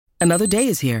Another day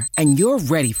is here, and you're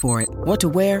ready for it. What to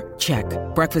wear? Check.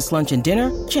 Breakfast, lunch, and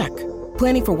dinner? Check.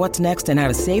 Planning for what's next and how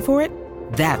to save for it?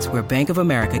 That's where Bank of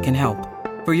America can help.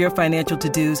 For your financial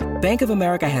to-dos, Bank of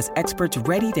America has experts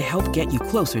ready to help get you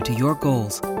closer to your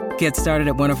goals. Get started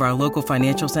at one of our local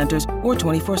financial centers or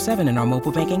 24/7 in our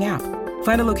mobile banking app.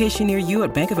 Find a location near you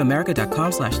at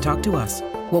bankofamerica.com/talktous.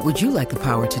 What would you like the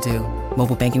power to do?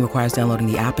 Mobile banking requires downloading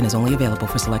the app and is only available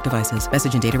for select devices.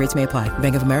 Message and data rates may apply.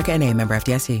 Bank of America N.A., member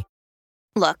FDIC.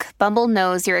 Look, Bumble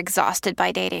knows you're exhausted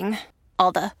by dating.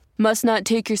 All the must not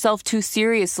take yourself too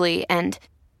seriously and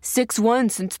 6'1"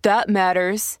 since that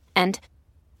matters. And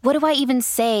what do I even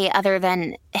say other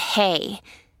than, hey?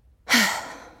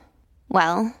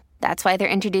 Well, that's why they're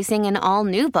introducing an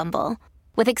all-new Bumble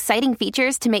with exciting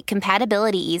features to make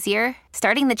compatibility easier,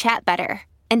 starting the chat better,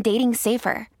 and dating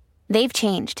safer. They've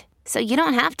changed, so you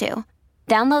don't have to.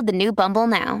 Download the new Bumble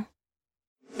now.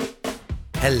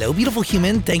 Hello, beautiful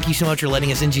human. Thank you so much for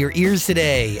letting us into your ears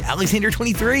today. Alexander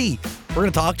 23. We're going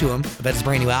to talk to him about his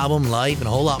brand new album, life, and a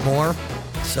whole lot more.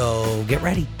 So get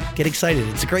ready. Get excited.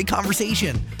 It's a great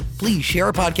conversation. Please share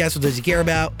our podcast with those you care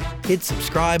about. Hit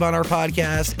subscribe on our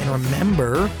podcast. And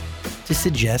remember to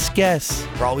suggest guests.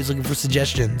 We're always looking for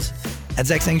suggestions. At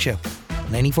Zach Sang Show.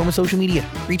 On any form of social media.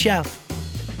 Reach out.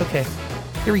 Okay.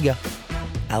 Here we go.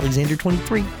 Alexander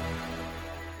 23.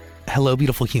 Hello,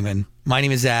 beautiful human. My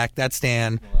name is Zach. That's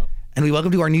Stan. Hello. And we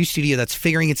welcome to our new studio that's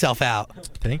figuring itself out.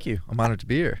 Thank you. I'm honored to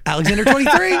be here. Alexander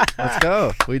 23. Let's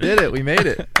go. We did it. We made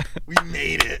it. We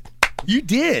made it. You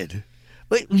did.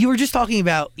 Wait, you were just talking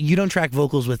about you don't track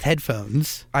vocals with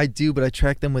headphones. I do, but I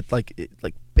track them with like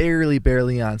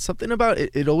barely on. Something about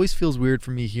it. It always feels weird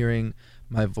for me hearing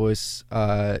my voice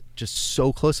just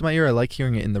so close to my ear. I like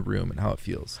hearing it in the room and how it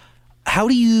feels. How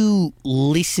do you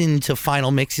listen to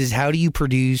final mixes? How do you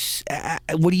produce?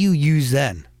 What do you use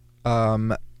then?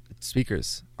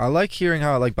 Speakers. I like hearing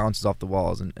how it like bounces off the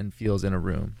walls and feels in a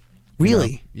room.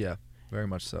 Really? You know? Yeah, very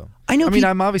much so. I know. I mean,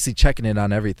 I'm obviously checking it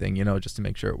on everything, just to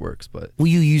make sure it works. But will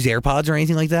you use AirPods or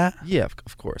anything like that? Yeah,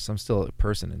 of course. I'm still a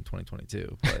person in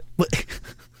 2022. But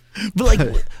but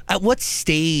like, at what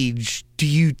stage do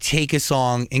you take a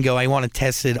song and go, I want to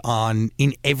test it on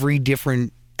in every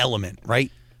different element,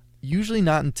 right? Usually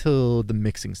not until the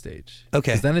mixing stage.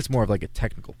 Okay. Because then it's more of like a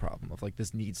technical problem of like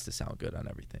this needs to sound good on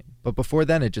everything. But before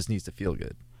then, it just needs to feel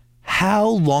good. How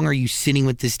long are you sitting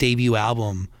with this debut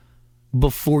album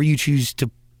before you choose to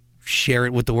share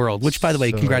it with the world? Which, by the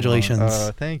way,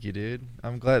 congratulations. Thank you, dude.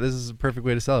 I'm glad. This is a perfect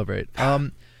way to celebrate.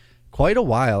 Quite a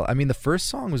while. I mean, the first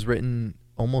song was written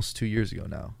almost 2 years ago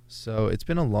now. So it's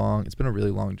been a really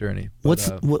long journey.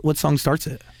 But, what song starts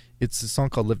it? It's a song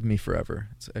called Live With Me Forever.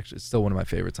 It's still one of my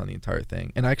favorites on the entire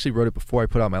thing. And I actually wrote it before I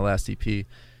put out my last EP.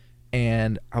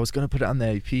 And I was going to put it on the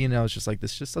EP, and I was just like,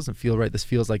 this just doesn't feel right. This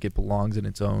feels like it belongs in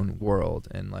its own world.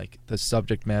 And like the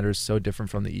subject matter is so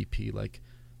different from the EP. Like,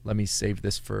 let me save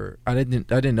this for, I didn't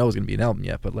know it was going to be an album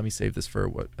yet, but let me save this for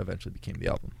what eventually became the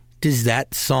album. Does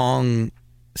that song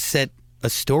set a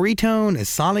story tone, a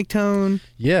sonic tone?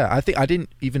 Yeah, I think I didn't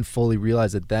even fully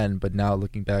realize it then, but now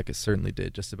looking back, it certainly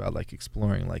did. Just about like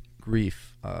exploring like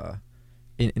grief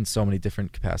in so many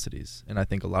different capacities, and I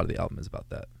think a lot of the album is about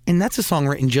that. And that's a song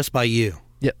written just by you.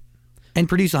 Yep. And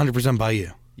produced 100% by you.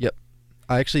 Yep.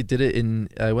 I actually did it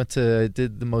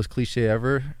did the most cliche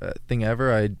thing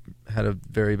ever. I had a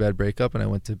very bad breakup, and I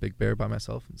went to Big Bear by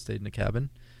myself and stayed in a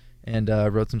cabin, and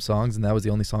wrote some songs, and that was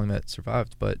the only song that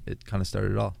survived. But it kind of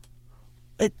started it all.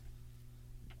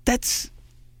 That's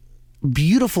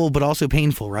beautiful, but also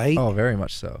painful, right? Oh, very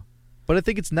much so. But I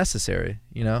think it's necessary,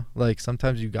 Like,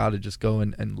 sometimes you got to just go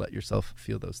and let yourself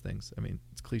feel those things. I mean,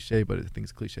 it's cliche, but I think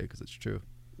it's cliche because it's true.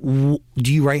 Do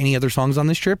you write any other songs on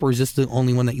this trip, or is this the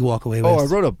only one that you walk away with? Oh, I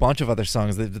wrote a bunch of other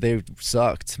songs. They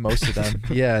sucked, most of them.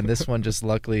 Yeah, and this one just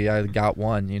luckily I got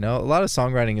one, A lot of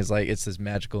songwriting is like, it's this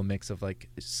magical mix of like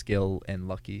skill and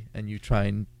lucky, and you try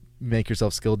and make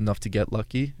yourself skilled enough to get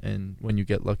lucky, and when you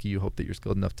get lucky, you hope that you're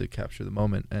skilled enough to capture the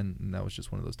moment, and that was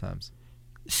just one of those times.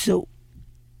 So,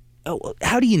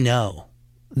 how do you know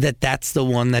that that's the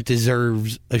one that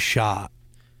deserves a shot?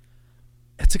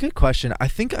 It's a good question. I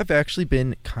think I've actually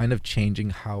been kind of changing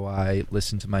how I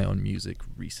listen to my own music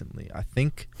recently. I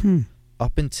think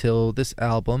up until this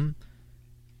album,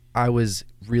 I was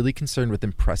really concerned with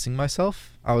impressing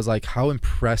myself. I was like, how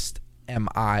impressed am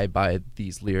I by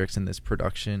these lyrics and this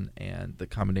production and the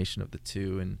combination of the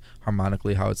two, and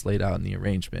harmonically how it's laid out in the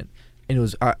arrangement. And it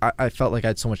was I felt like I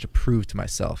had so much to prove to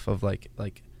myself of like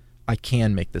I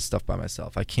can make this stuff by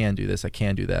myself. I can do this. I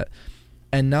can do that.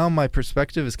 And now my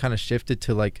perspective is kind of shifted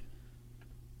to like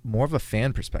more of a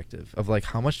fan perspective of like,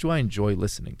 how much do I enjoy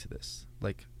listening to this?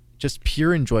 Like, just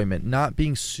pure enjoyment, not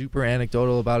being super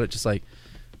anecdotal about it, just like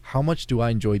how much do I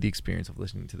enjoy the experience of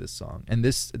listening to this song. And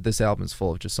this album is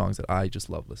full of just songs that I just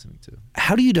love listening to.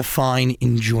 How do you define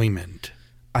enjoyment?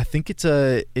 I think it's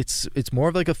more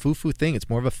of like a foo-foo thing. It's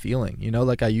more of a feeling, you know,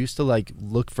 like I used to like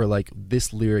look for like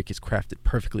this lyric is crafted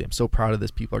perfectly. I'm so proud of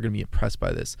this. People are going to be impressed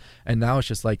by this. And now it's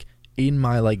just like in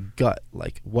my like gut,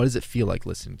 like what does it feel like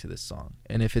listening to this song?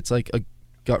 And if it's like a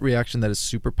gut reaction that is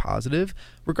super positive,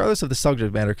 regardless of the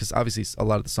subject matter, because obviously a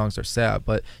lot of the songs are sad,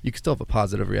 but you can still have a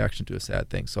positive reaction to a sad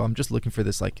thing. So I'm just looking for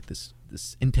this like this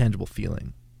intangible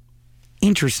feeling.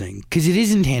 Interesting, because it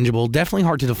is intangible, definitely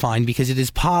hard to define because it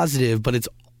is positive, but it's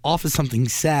off of something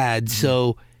sad. Mm-hmm.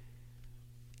 So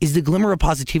is the glimmer of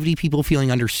positivity people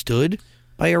feeling understood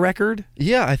by a record?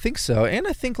 Yeah, I think so. And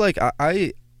I think like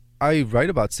I write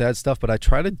about sad stuff, but I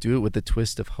try to do it with the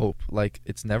twist of hope. Like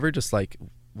it's never just like,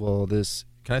 well, this,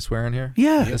 can I swear on here?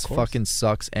 Yeah. This fucking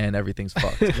sucks and everything's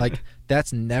fucked. Like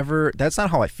that's not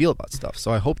how I feel about stuff.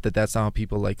 So I hope that that's not how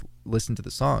people like listen to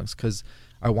the songs, because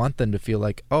I want them to feel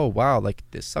like, oh wow, like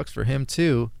this sucks for him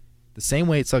too, the same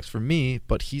way it sucks for me,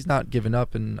 but he's not giving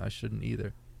up and I shouldn't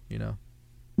either, you know?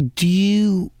 Do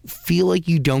you feel like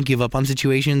you don't give up on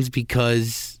situations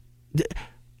because, let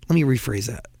me rephrase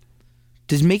that.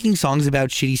 Does making songs about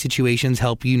shitty situations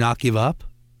help you not give up?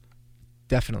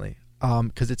 Definitely.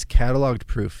 Because it's cataloged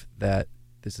proof that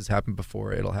this has happened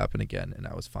before, it'll happen again, and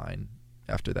I was fine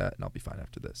after that, and I'll be fine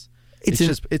after this.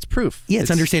 It's proof. Yeah, it's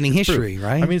understanding history, proof.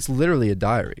 Right? I mean, it's literally a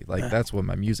diary. Like that's what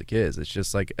my music is. It's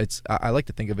just like I like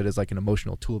to think of it as like an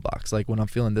emotional toolbox. Like when I'm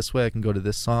feeling this way, I can go to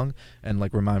this song and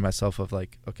like remind myself of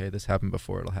like, okay, this happened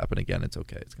before, it'll happen again. It's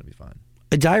okay. It's gonna be fine.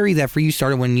 A diary that for you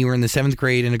started when you were in the 7th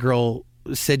grade, and a girl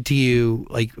said to you,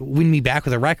 like, "Win me back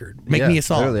with a record. Make me a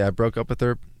song." Literally, I broke up with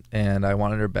her, and I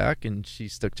wanted her back, and she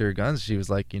stuck to her guns. She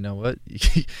was like, you know what?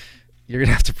 You're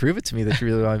gonna have to prove it to me that you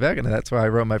really want me back, and that's why I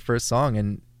wrote my first song,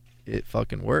 and it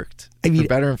fucking worked. I mean, for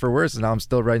better and for worse, and now I'm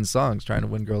still writing songs trying to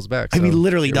win girls back. So I mean,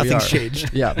 literally nothing's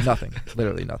changed. Yeah, nothing.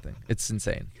 Literally nothing. It's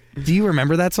insane. Do you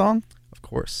remember that song? Of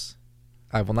course.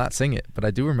 I will not sing it, but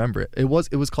I do remember it. It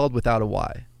was called Without a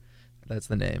Why. That's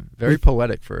the name. Very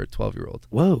poetic for a 12-year-old.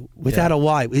 Whoa, Without a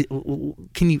Why.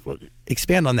 Can you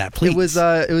expand on that, please?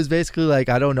 It was basically like,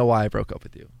 I don't know why I broke up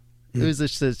with you. It was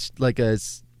just like a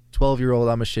 12-year-old,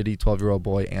 I'm a shitty 12-year-old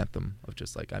boy anthem of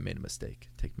just like, I made a mistake.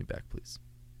 Take me back, please.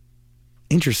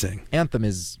 Interesting. Anthem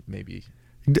is maybe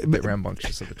a bit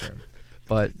rambunctious of a term,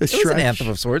 but it was an anthem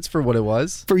of sorts for what it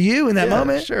was. For you in that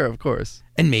moment? Sure, of course.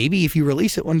 And maybe if you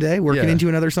release it one day, work it into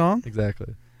another song?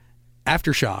 Exactly.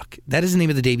 Aftershock. That is the name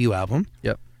of the debut album.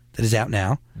 Yep. That is out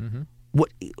now. Mm-hmm.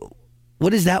 What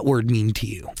does that word mean to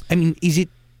you? I mean, it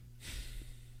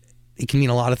can mean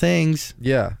a lot of things.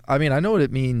 Yeah. I mean, I know what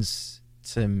it means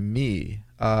to me.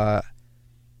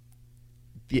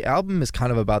 The album is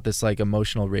kind of about this like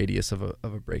emotional radius of a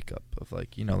breakup, of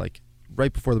like, you know, like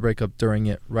right before the breakup, during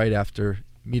it, right after,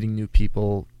 meeting new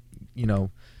people, you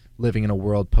know, living in a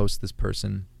world post this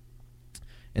person.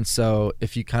 And so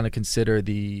if you kind of consider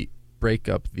the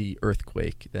breakup the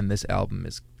earthquake, then this album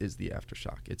is the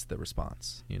aftershock. It's the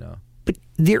response, you know. But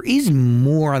there is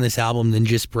more on this album than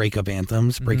just breakup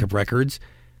anthems, breakup records.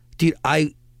 Dude,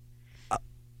 I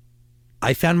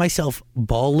found myself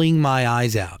bawling my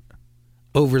eyes out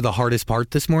over The Hardest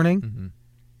Part this morning. Mm-hmm.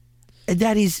 And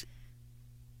that is...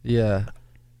 Yeah.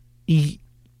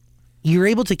 You're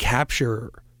able to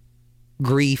capture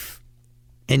grief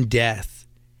and death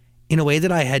in a way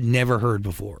that I had never heard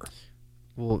before.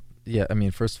 Well, yeah, I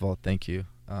mean, first of all, thank you.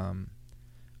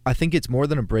 I think it's more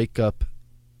than a breakup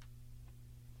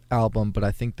album, but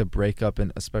I think the breakup,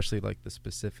 and especially like the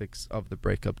specifics of the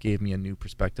breakup, gave me a new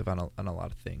perspective on a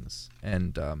lot of things.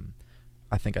 And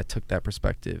I think I took that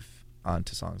perspective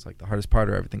onto songs like The Hardest Part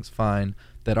or Everything's Fine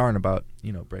that aren't about,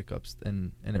 you know, breakups,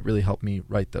 and it really helped me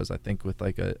write those, I think, with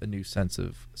like a new sense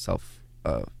of self,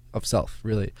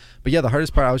 really. But yeah, The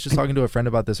Hardest Part, I was just talking to a friend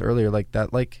about this earlier, like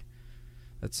that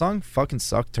song fucking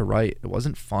sucked to write. It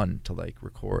wasn't fun to like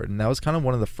record, and that was kind of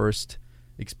one of the first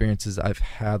experiences I've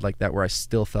had like that where I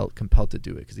still felt compelled to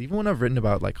do it, because even when I've written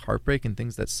about like heartbreak and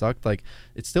things that sucked, like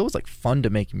it still was like fun to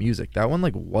make music. That one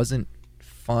like wasn't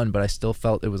fun, but I still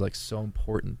felt it was like so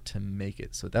important to make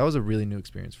it. So that was a really new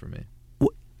experience for me.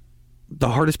 The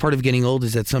hardest part of getting old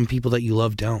is that some people that you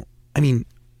love don't. I mean,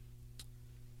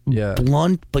 yeah,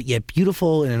 blunt but yet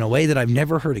beautiful, and in a way that I've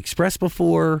never heard expressed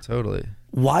before. Totally.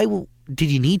 Why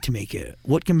did you need to make it?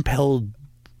 What compelled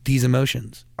these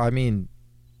emotions? I mean,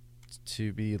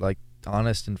 to be like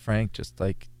honest and frank, just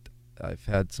like I've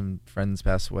had some friends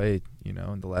pass away, you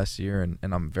know, in the last year, and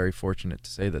I'm very fortunate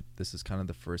to say that this is kind of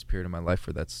the first period of my life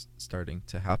where that's starting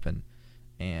to happen.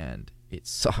 And it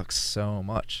sucks so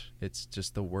much. It's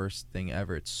just the worst thing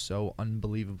ever. It's so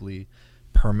unbelievably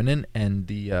permanent, and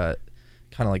the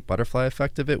kind of like butterfly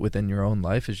effect of it within your own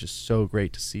life is just so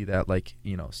great to see that, like,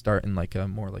 you know, start in like a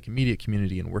more like immediate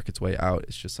community and work its way out.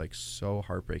 It's just like so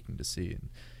heartbreaking to see.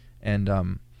 And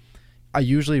I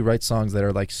usually write songs that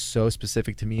are like so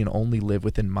specific to me and only live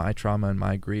within my trauma and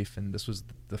my grief, and this was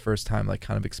the first time like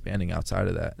kind of expanding outside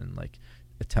of that and like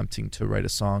attempting to write a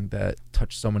song that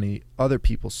touched so many other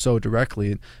people so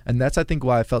directly. And that's, I think,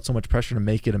 why I felt so much pressure to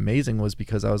make it amazing, was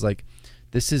because I was like,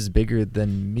 this is bigger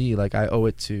than me. Like, I owe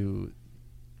it to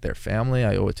their family,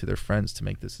 I owe it to their friends to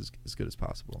make this as good as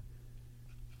possible.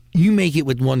 You make it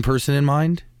with one person in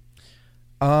mind?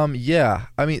 Yeah,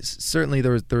 I mean, certainly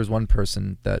there was one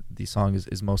person that the song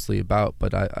is mostly about,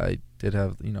 but I did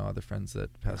have, you know, other friends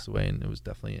that passed away, and it was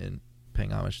definitely in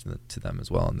paying homage to them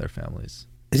as well and their families.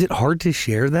 Is it hard to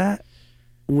share that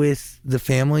with the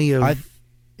family of?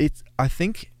 I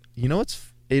think, you know,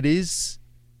 it is.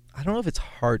 I don't know if it's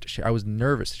hard to share. I was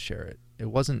nervous to share it. It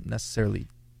wasn't necessarily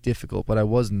difficult, but I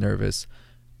was nervous.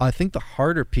 I think the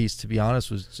harder piece, to be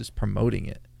honest, was just promoting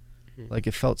it. Like,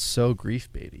 it felt so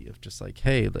grief baity of just like,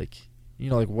 hey, like, you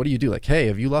know, like, what do you do? Like, hey,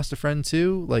 have you lost a friend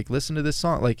too? Like, listen to this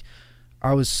song. Like,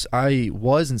 I was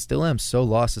and still am so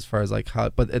lost as far as like how,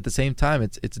 but at the same time,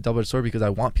 it's a double-edged sword, because I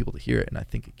want people to hear it, and I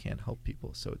think it can help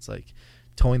people. So it's like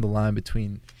towing the line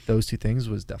between those two things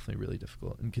was definitely really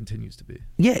difficult, and continues to be.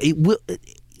 Yeah,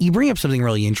 you bring up something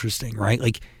really interesting, right?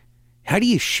 Like, how do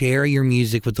you share your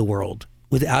music with the world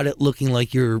without it looking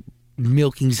like you're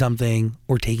milking something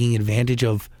or taking advantage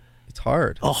of? It's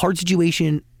hard. A hard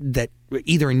situation that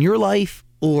either in your life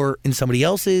or in somebody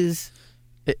else's.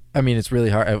 I mean, it's really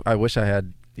hard. I wish I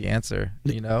had the answer,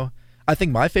 you know? I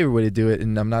think my favorite way to do it,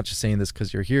 and I'm not just saying this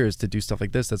because you're here, is to do stuff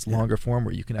like this that's longer form,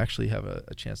 where you can actually have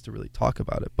a chance to really talk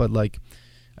about it. But like,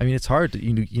 I mean, it's hard to,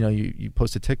 you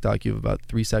post a TikTok, you have about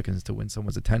 3 seconds to win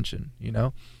someone's attention, you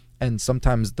know? And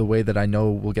sometimes the way that I know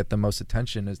will get the most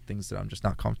attention is things that I'm just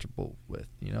not comfortable with,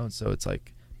 you know? And so it's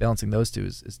like balancing those two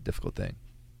is a difficult thing.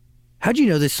 How'd you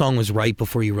know this song was right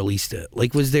before you released it?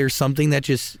 Like, was there something that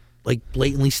just like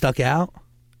blatantly stuck out?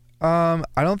 I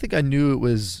don't think I knew it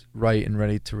was right and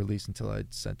ready to release until I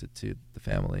sent it to the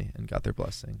family and got their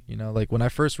blessing. You know, like when I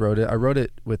first wrote it, I wrote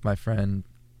it with my friend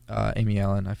Amy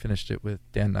Allen. I finished it with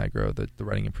Dan Nigro, the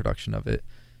writing and production of it.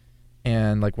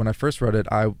 And like when I first wrote it,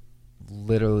 I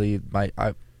literally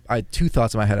I had two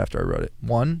thoughts in my head after I wrote it.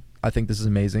 One, I think this is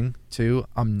amazing. Two,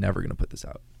 I'm never gonna put this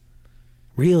out.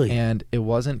 Really? And it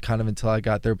wasn't kind of until I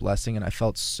got their blessing and I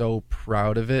felt so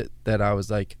proud of it that I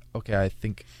was like, okay, I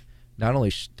think not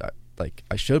only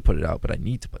I should put it out, but I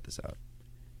need to put this out.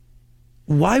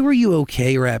 Why were you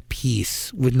okay or at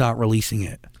peace with not releasing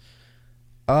it?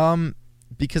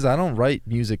 Because I don't write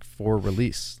music for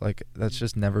release. Like, that's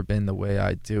just never been the way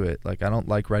I do it. Like, I don't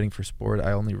like writing for sport.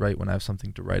 I only write when I have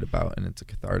something to write about, and it's a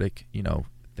cathartic,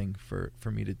 thing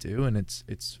for me to do, and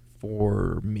it's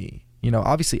for me.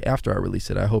 Obviously after I release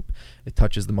it, I hope it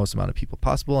touches the most amount of people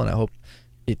possible, and I hope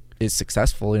it is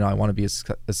successful. I want to be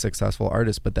a successful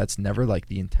artist, but that's never like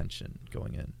the intention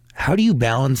going in. How do you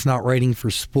balance not writing for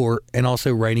sport and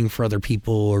also writing for other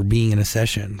people or being in a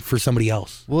session for somebody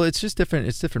else? Well, it's just different.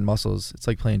 It's different muscles. It's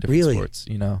like playing different sports,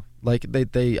 like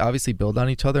they obviously build on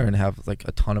each other and have like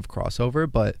a ton of crossover,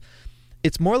 but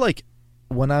it's more like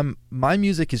when my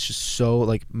music is just so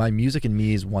like, my music and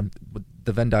me is one,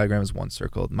 the Venn diagram is one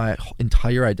circle. My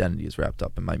entire identity is wrapped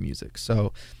up in my music.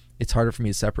 So it's harder for me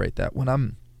to separate that. When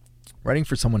I'm writing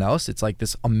for someone else, it's like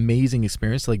this amazing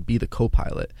experience to like be the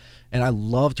co-pilot, and I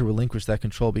love to relinquish that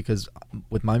control, because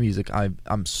with my music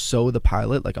I'm so the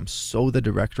pilot, like I'm so the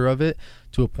director of it,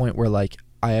 to a point where like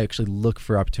I actually look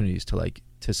for opportunities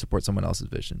to support someone else's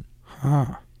vision.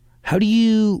 How do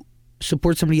you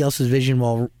support somebody else's vision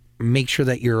while make sure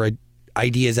that your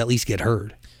ideas at least get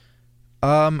heard?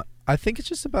 I think it's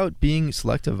just about being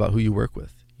selective about who you work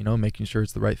with. Making sure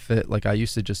it's the right fit. Like, I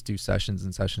used to just do sessions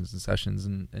and sessions and sessions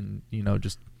and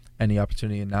just any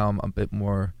opportunity. And now I'm a bit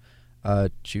more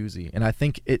choosy. And I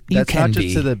think that's not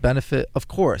just to the benefit, of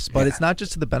course, but it's not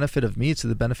just to the benefit of me. It's to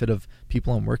the benefit of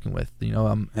people I'm working with.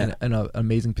 I'm in an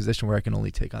amazing position where I can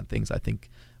only take on things I think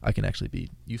I can actually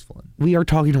be useful in. We are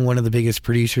talking to one of the biggest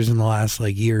producers in the last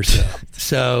year or so.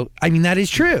 So, I mean, that is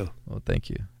true. Well, thank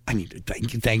you. I mean,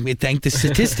 thank the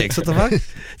statistics. What the fuck?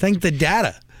 Thank the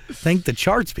data. Thank the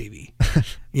charts, baby.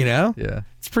 Yeah.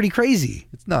 It's pretty crazy.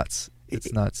 It's nuts.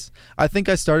 It's nuts. I think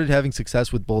I started having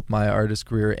success with both my artist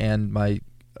career and my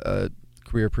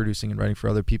career producing and writing for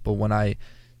other people when I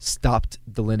stopped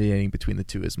delineating between the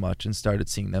two as much and started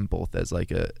seeing them both as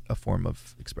like a form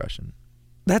of expression.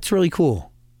 That's really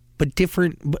cool. But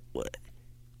different. But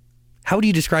How would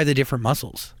you describe the different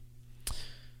muscles?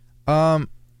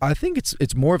 I think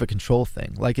it's more of a control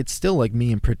thing. Like, it's still like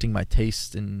me imprinting my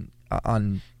taste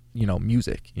on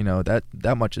music.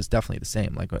 That much is definitely the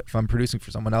same. Like, if I'm producing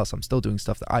for someone else, I'm still doing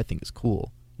stuff that I think is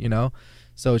cool.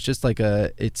 So it's just like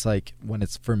it's like when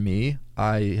it's for me,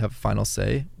 I have a final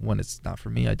say. When it's not for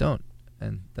me, I don't.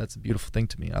 And that's a beautiful thing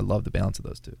to me. I love the balance of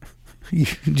those two.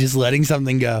 Just letting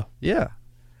something go. Yeah.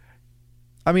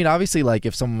 I mean, obviously, like,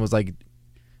 if someone was like,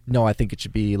 no, I think it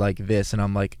should be like this, and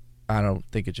I'm like, I don't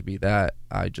think it should be that,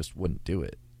 I just wouldn't do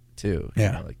it too.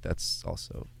 Yeah. Like, that's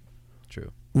also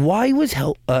true. Why was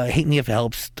Hate Me If It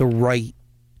Helps the right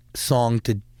song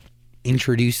to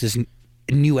introduce this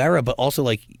new era, but also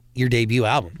like your debut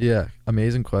album? Yeah,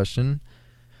 amazing question.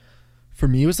 For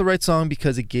me, it was the right song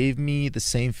because it gave me the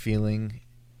same feeling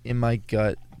in my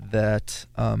gut that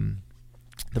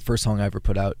the first song I ever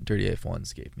put out, Dirty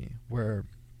AF1s, gave me, where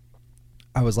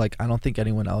I was like, I don't think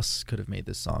anyone else could have made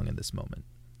this song in this moment,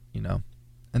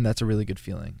 and that's a really good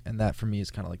feeling. And that for me is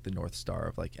kind of like the North Star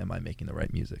of like, am I making the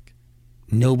right music?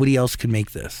 Nobody else could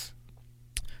make this.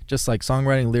 Just like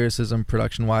songwriting, lyricism,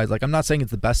 production wise, like, I'm not saying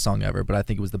it's the best song ever, but I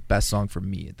think it was the best song for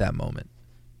me at that moment.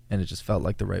 And it just felt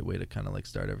like the right way to kind of like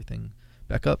start everything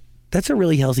back up. That's a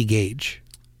really healthy gauge.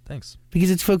 Thanks.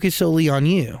 Because it's focused solely on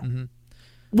you. Mm-hmm.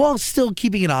 While still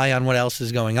keeping an eye on what else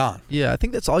is going on. Yeah, I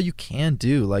think that's all you can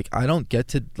do. Like, I don't get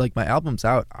to, like, my album's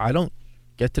out, I don't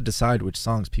get to decide which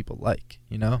songs people like,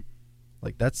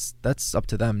 Like, that's up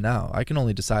to them now. I can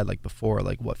only decide, like, before,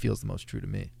 like, what feels the most true to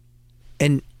me.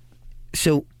 And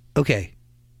so, okay,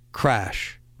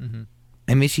 Crash. Mm-hmm.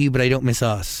 I miss you, but I don't miss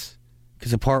us.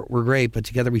 Because apart we're great, but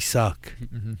together we suck.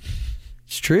 Mm-hmm.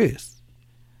 It's truth.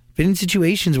 Been in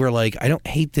situations where, like, I don't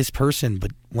hate this person,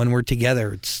 but when we're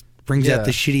together, it brings out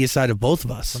the shittiest side of both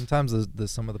of us. Sometimes the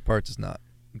sum of the parts is not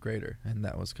greater, and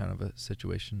that was kind of a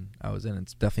situation I was in.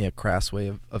 It's definitely a crass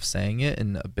way of saying it,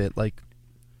 and a bit, like,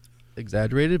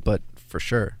 exaggerated, but for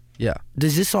sure, yeah.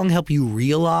 Does this song help you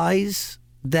realize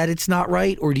that it's not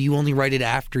right, or do you only write it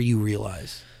after you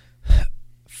realize?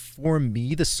 For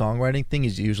me, the songwriting thing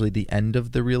is usually the end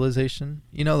of the realization.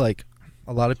 Like,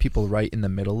 a lot of people write in the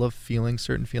middle of feeling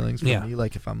certain feelings. For me,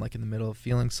 like, if I'm like in the middle of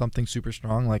feeling something super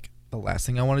strong, like, the last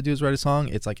thing I want to do is write a song.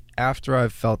 It's like after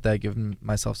I've felt that, given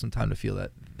myself some time to feel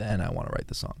that, then I want to write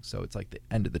the song. So it's like the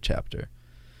end of the chapter.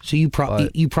 So you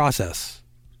process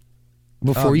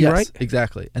before you write?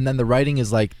 Exactly. And then the writing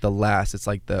is like the last. It's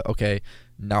like okay,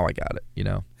 now I got it,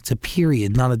 It's a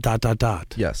period, not a ...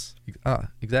 Yes.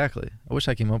 Exactly. I wish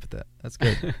I came up with that. That's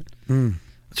good.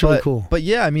 It's really cool. But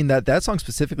yeah, I mean, that song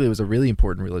specifically was a really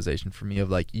important realization for me of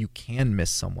like, you can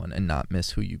miss someone and not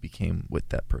miss who you became with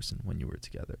that person when you were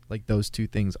together. Like, those two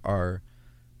things are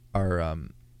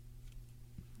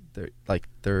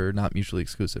they're not mutually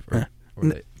exclusive. Or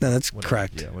no, that's whatever.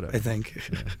 correct. Yeah, whatever. I think.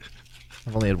 Yeah.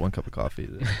 I've only had one cup of coffee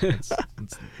today.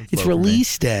 It's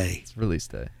release day. It's release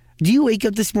day. Do you wake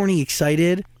up this morning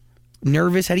excited,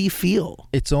 nervous? How do you feel?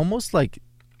 It's almost like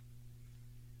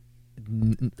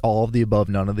all of the above,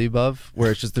 none of the above,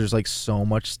 where it's just there's like so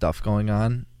much stuff going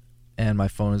on, and my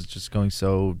phone is just going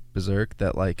so berserk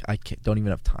that like I don't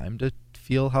even have time to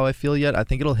feel how I feel yet. I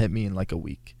think it'll hit me in like a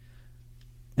week,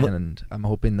 and I'm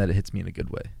hoping that it hits me in a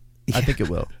good way. Yeah. I think it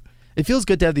will. It feels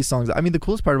good to have these songs. I mean, the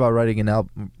coolest part about writing an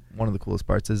album, one of the coolest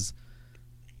parts is,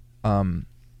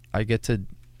 I get to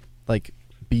like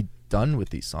be done with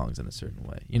these songs in a certain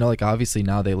way. Like, obviously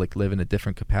now they like live in a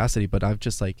different capacity, but I've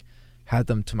just like had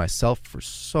them to myself for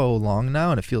so long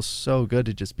now, and it feels so good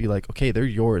to just be like, okay, they're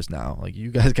yours now. Like,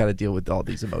 you guys got to deal with all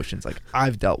these emotions. Like,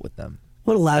 I've dealt with them.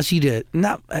 What allows you to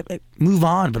not move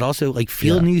on, but also like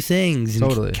feel new things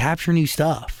and capture new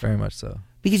stuff. Very much so.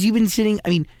 Because you've been sitting, I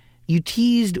mean, you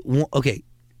teased,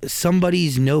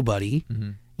 Somebody's Nobody.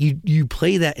 Mm-hmm. You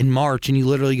play that in March and you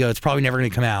literally go, it's probably never going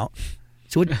to come out.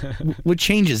 So what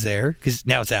changes there? Because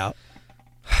now it's out.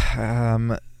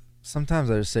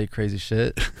 Sometimes I just say crazy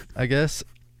shit, I guess.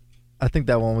 I think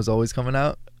that one was always coming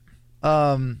out.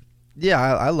 Yeah,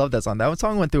 I love that song. That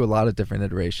song went through a lot of different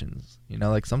iterations.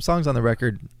 Like, some songs on the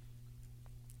record,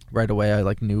 right away I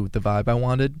like knew the vibe I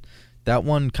wanted. That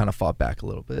one kind of fought back a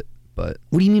little bit. But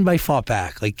what do you mean by fought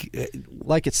back? Like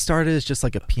it started as just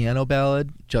like a piano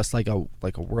ballad, just like a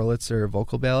Wurlitzer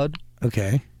vocal ballad.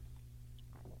 Okay.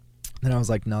 Then I was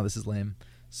like, no, this is lame.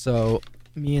 So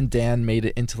me and Dan made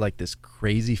it into like this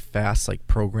crazy fast, like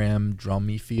program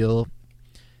drummy feel.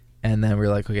 And then we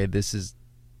were like, okay, this is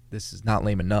not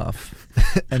lame enough.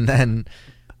 And then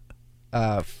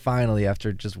finally,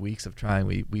 after just weeks of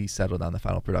trying, we settled on the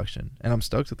final production. And I'm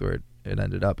stoked with where it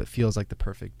ended up. It feels like the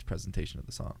perfect presentation of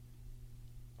the song.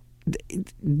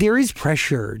 there is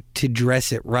pressure to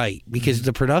dress it right because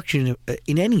the production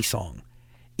in any song,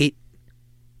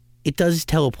 it does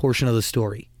tell a portion of the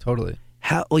story. Totally.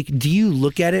 How, like, do you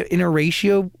look at it in a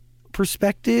ratio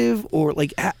perspective, or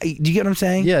like, do you get what I'm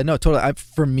saying? Yeah, no, totally.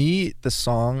 For me, the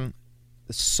song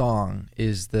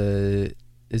is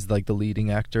like the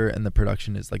leading actor, and the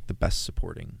production is like the best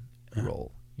supporting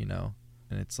role, you know.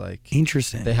 And it's like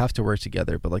Interesting. They have to work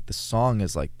together, but like the song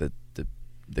is like the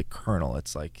kernel.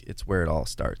 It's like it's where it all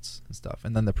starts and stuff.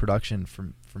 And then the production,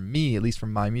 from me, at least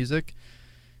from my music,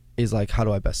 is like, how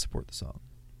do I best support the song?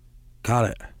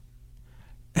 Got it.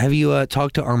 Have you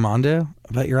talked to Armando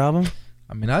about your album?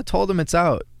 I mean, I told him it's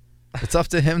out. It's up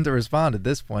to him to respond at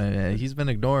this point. Man. He's been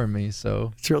ignoring me,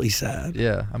 so It's really sad.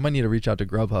 yeah, I might need to reach out to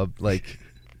Grubhub, like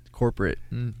corporate,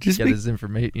 and Just get make- his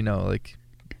information. You know, like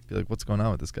be like, what's going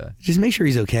on with this guy? Just make sure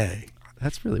he's okay.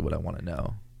 That's really what I want to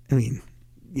know. I mean,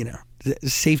 you know,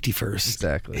 safety first.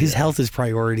 Exactly. His yeah. health is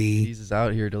priority. He's just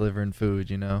out here delivering food,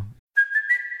 you know.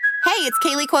 Hey, it's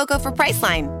Kaylee Cuoco for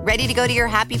Priceline. Ready to go to your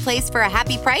happy place for a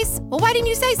happy price? Well, why didn't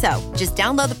you say so? Just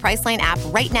download the Priceline app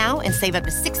right now and save up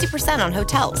to 60% on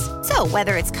hotels. So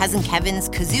whether it's Cousin Kevin's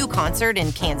Kazoo Concert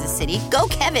in Kansas City, go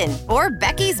Kevin, or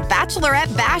Becky's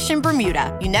Bachelorette Bash in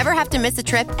Bermuda, you never have to miss a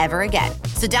trip ever again.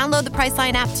 So download the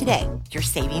Priceline app today. Your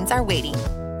savings are waiting.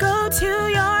 Go to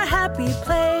your happy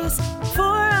place for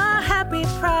a happy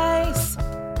price.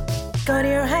 Go to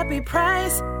your happy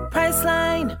price,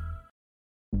 Priceline.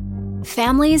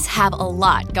 Families have a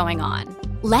lot going on.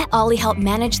 Let Ollie help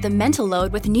manage the mental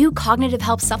load with new cognitive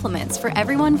help supplements for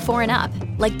everyone 4 and up,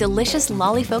 like delicious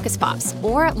Lolly Focus Pops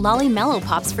or Lolly Mellow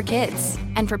Pops for kids.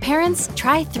 And for parents,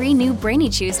 try 3 new Brainy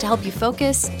Chews to help you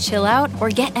focus, chill out, or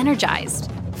get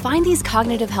energized. Find these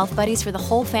cognitive health buddies for the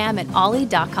whole fam at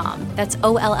ollie.com. That's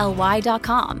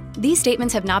OLLY.com. These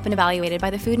statements have not been evaluated by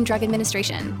the Food and Drug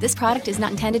Administration. This product is not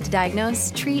intended to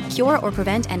diagnose, treat, cure, or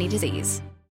prevent any disease.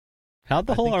 How'd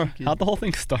the whole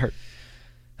thing start?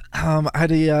 I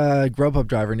had a Grubhub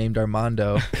driver named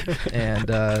Armando,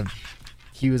 and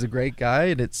he was a great guy,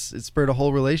 and it spurred a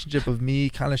whole relationship of me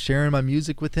kind of sharing my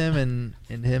music with him,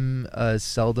 and him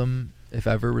seldom, if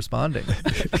ever, responding.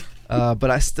 But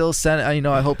I still send, you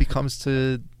know, I hope he comes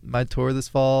to my tour this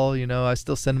fall. You know, I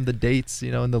still send him the dates,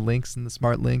 you know, and the links and the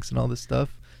smart links and all this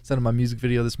stuff. Sent him my music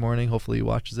video this morning. Hopefully he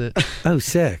watches it. Oh,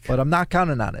 sick. But I'm not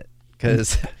counting on it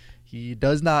because he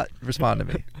does not respond to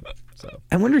me. So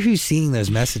I wonder who's seeing those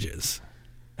messages.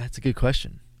 that's a good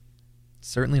question.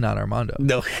 Certainly not Armando.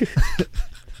 No.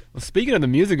 Well, speaking of the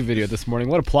music video this morning,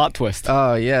 what a plot twist.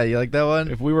 Oh yeah, you like that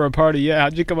one? If we were a party, yeah,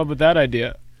 how'd you come up with that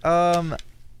idea? I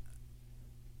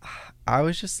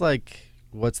was just like,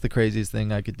 what's the craziest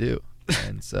thing I could do?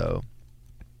 And so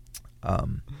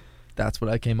that's what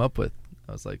I came up with.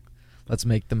 I was like, let's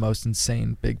make the most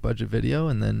insane big budget video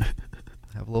and then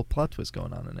have a little plot twist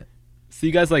going on in it. So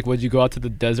you guys, like, would you go out to the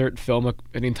desert, film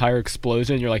an entire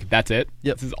explosion, and you're like, that's it?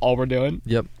 Yep. This is all we're doing?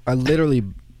 Yep. I literally,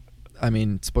 I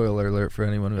mean, spoiler alert for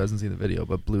anyone who hasn't seen the video,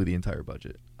 but blew the entire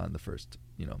budget on the first,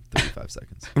 35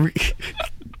 seconds.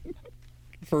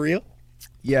 For real?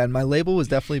 Yeah, and my label was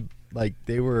definitely, like,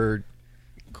 they were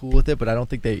cool with it, but I don't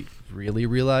think they really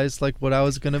realized, like, what I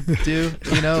was going to do,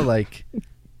 like,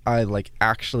 I, like,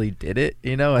 actually did it,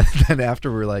 and then after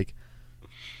we're like,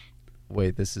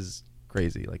 wait, this is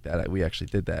crazy, like that, we actually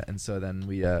did that, and so then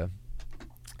we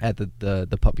had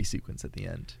the puppy sequence at the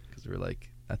end, because we were like,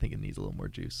 I think it needs a little more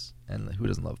juice, and who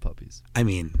doesn't love puppies? I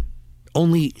mean,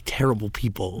 only terrible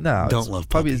people don't love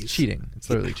puppies. It's cheating. It's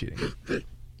literally cheating.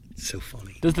 It's so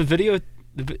funny. Does the video,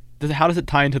 how does it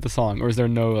tie into the song, or is there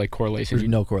no, like, correlation? There's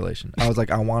no correlation. I was like,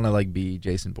 I want to, like, be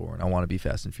Jason Bourne. I want to be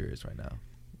Fast and Furious right now.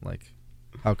 Like,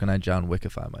 how can I John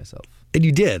Wickify myself? And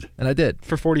you did. And I did.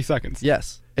 For 40 seconds.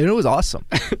 Yes. And it was awesome.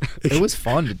 It was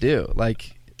fun to do.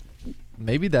 Like,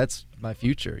 maybe that's my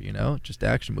future, just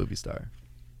action movie star.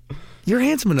 You're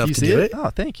handsome enough Do you to see do it? it. Oh,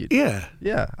 thank you. Yeah.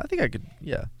 Yeah, I think I could,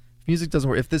 yeah. If music doesn't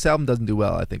work, if this album doesn't do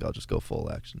well, I think I'll just go full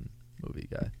action movie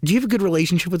guy. Do you have a good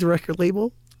relationship with the record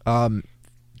label?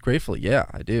 Gratefully, yeah,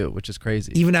 I do, which is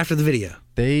crazy. Even after the video?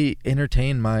 They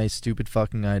entertain my stupid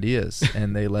fucking ideas,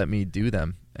 and they let me do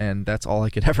them. And that's all I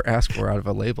could ever ask for out of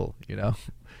a label,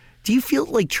 Do you feel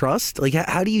like trust? Like,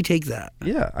 how do you take that?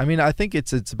 Yeah, I mean, I think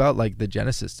it's about like the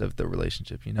genesis of the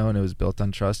relationship, and it was built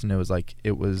on trust, and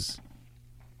it was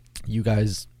you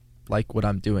guys like what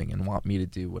I'm doing and want me to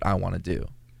do what I want to do,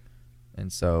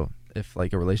 and so if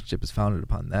like a relationship is founded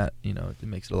upon that, it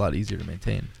makes it a lot easier to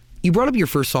maintain. You brought up your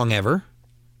first song ever,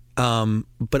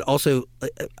 but also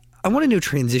I want to know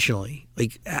transitionally,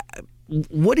 like,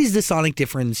 what is the sonic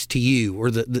difference to you,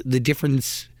 or the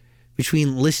difference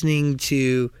between listening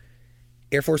to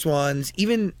Air Force Ones?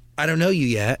 Even I Don't Know You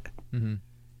Yet, Mm-hmm.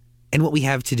 and what we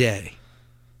have today?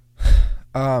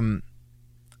 I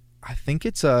think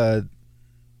it's a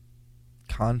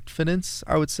confidence,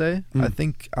 I would say. I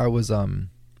think I was a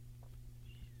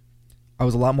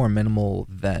lot more minimal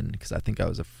then because I think I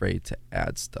was afraid to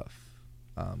add stuff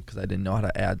because I didn't know how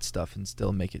to add stuff and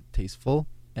still make it tasteful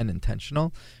and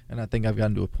intentional. And I think I've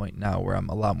gotten to a point now where I'm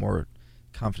a lot more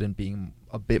confident being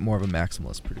a bit more of a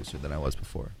maximalist producer than I was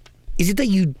before. Is it that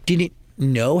you didn't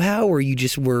know how, or you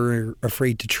just were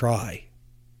afraid to try?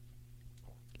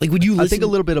 Like, would you listen? I think a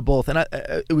little bit of both. And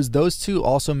it was those two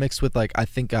also mixed with, like,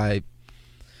 and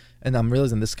I'm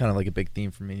realizing this is kind of like a big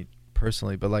theme for me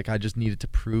personally, but, like, I just needed to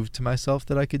prove to myself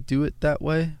that I could do it that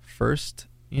way first,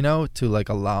 you know, to, like,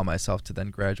 allow myself to then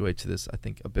graduate to this, I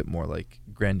think, a bit more, like,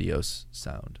 grandiose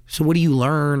sound. So what do you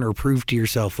learn or prove to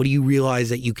yourself? What do you realize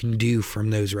that you can do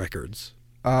from those records?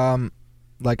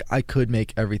 Like, I could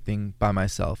make everything by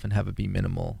myself and have it be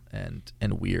minimal and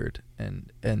weird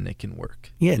and it can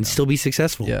work. Yeah, and still be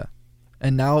successful. Yeah.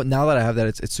 And now that I have that,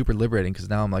 it's super liberating because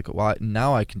now I'm like, well,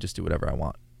 now I can just do whatever I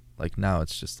want. Like, now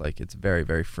it's just like, it's very,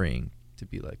 very freeing to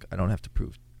be like, I don't have to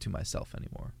prove to myself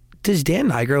anymore. Does Dan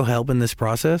Nigro help in this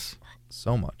process?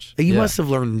 So much. You must have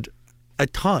learned a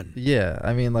ton. Yeah.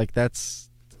 I mean, like,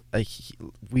 that's, like,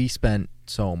 we spent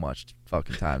so much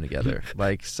fucking time together.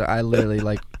 Like, so I literally,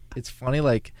 like, it's funny,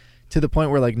 like, to the point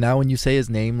where, like, now when you say his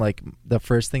name, like, the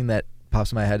first thing that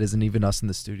pops in my head isn't even us in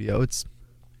the studio. It's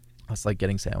us, like,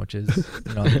 getting sandwiches,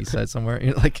 you know, on the east side somewhere.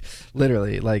 You know, like,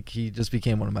 literally, like, he just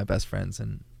became one of my best friends.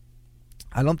 And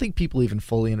I don't think people even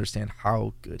fully understand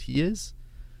how good he is.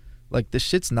 Like, this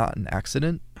shit's not an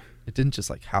accident. It didn't just,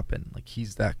 like, happen. Like,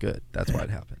 he's that good. That's why it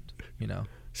happened, you know?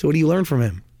 So what do you learn from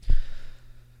him?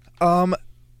 I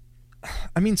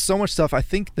mean, so much stuff. I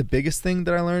think the biggest thing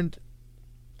that I learned,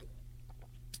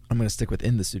 I'm going to stick with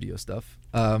in the studio stuff,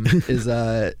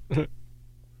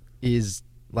 is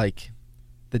like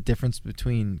the difference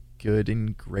between good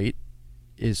and great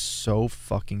is so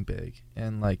fucking big.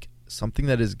 And, like, something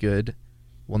that is good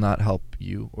will not help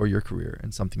you or your career,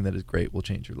 and something that is great will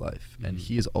change your life. And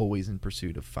he is always in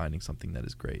pursuit of finding something that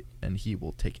is great, and he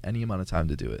will take any amount of time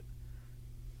to do it.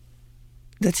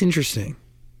 That's interesting.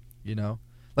 You know?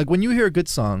 Like, when you hear a good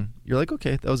song, you're like,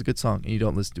 okay, that was a good song, and you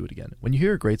don't listen to it again. When you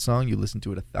hear a great song, you listen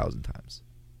to it 1,000 times.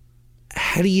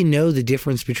 How do you know the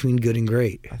difference between good and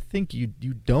great? I think you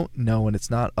don't know, and it's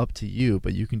not up to you,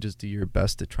 but you can just do your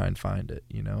best to try and find it,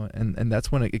 you know? And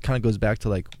that's when it kind of goes back to,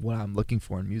 like, what I'm looking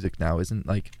for in music now isn't,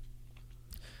 like,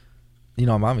 you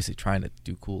know, I'm obviously trying to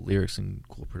do cool lyrics and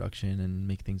cool production and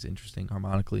make things interesting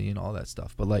harmonically and all that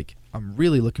stuff, but, like, I'm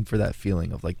really looking for that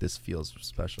feeling of, like, this feels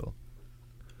special.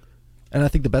 And I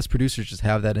think the best producers just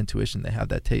have that intuition. They have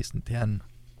that taste. And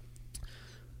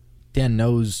Dan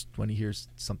knows when he hears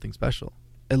something special,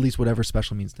 at least whatever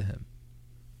special means to him.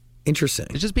 Interesting.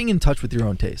 It's just being in touch with your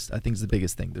own taste, I think, is the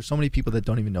biggest thing. There's so many people that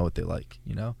don't even know what they like,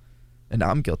 you know? And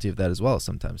I'm guilty of that as well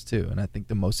sometimes, too. And I think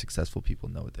the most successful people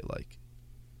know what they like.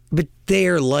 But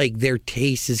their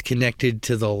taste is connected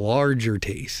to the larger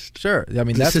taste. Sure. I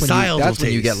mean, that's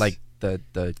when you get, like, the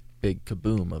big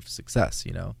kaboom of success,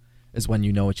 you know? Is when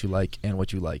you know what you like, and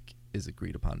what you like is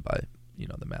agreed upon by, you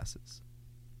know, the masses.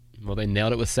 Well, they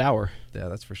nailed it with Sour. Yeah,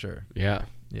 that's for sure. Yeah.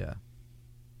 Yeah.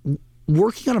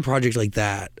 Working on a project like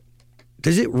that,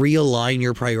 does it realign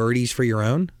your priorities for your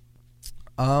own?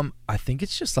 I think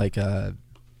it's just like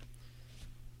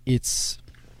it's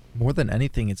more than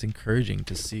anything, it's encouraging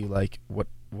to see, like, what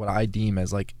I deem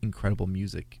as, like, incredible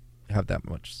music have that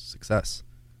much success.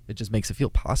 It just makes it feel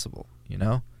possible, you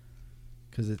know?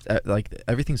 Because it's like,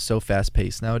 everything's so fast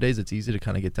paced nowadays. It's easy to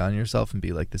kind of get down on yourself and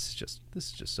be like, this is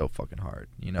just so fucking hard,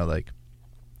 you know, like.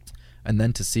 And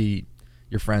then to see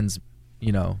your friends,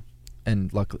 you know,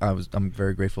 and luckily I'm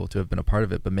very grateful to have been a part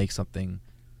of it, but make something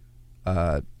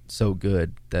so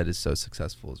good that is so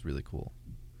successful is really cool.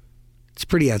 It's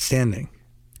pretty outstanding.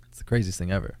 It's the craziest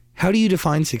thing ever. How do you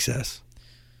define success?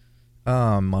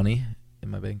 Money in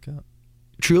my bank account.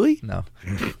 Truly? No.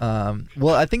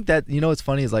 Well, I think that, you know, what's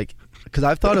funny is, like, because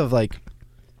I've thought of, like,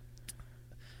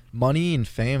 money and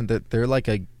fame, that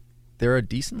they're a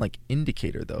decent, like,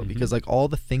 indicator, though, because, like, all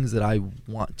the things that I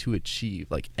want to achieve,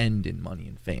 like, end in money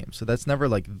and fame. So that's never,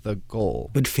 like, the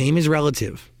goal. But fame is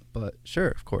relative. But sure,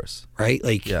 of course. Right?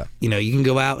 Like, yeah. You know, you can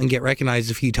go out and get recognized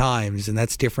a few times, and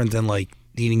that's different than, like,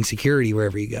 needing security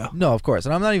wherever you go. No, of course.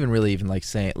 And I'm not even really even, like,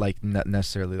 saying, like, not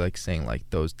necessarily, like, saying, like,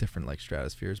 those different, like,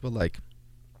 stratospheres, but, like,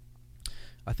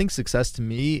 I think success to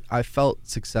me, I felt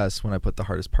success when I put the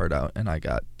hardest part out and I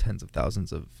got tens of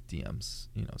thousands of DMs,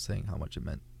 you know, saying how much it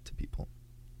meant to people.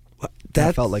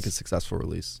 That felt like a successful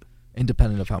release,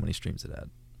 independent of how many streams it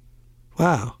had.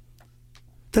 Wow.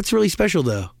 That's really special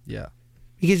though, Yeah.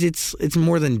 because it's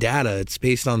more than data. It's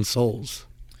based on souls.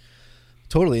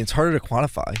 Totally. It's harder to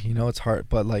quantify, it's hard,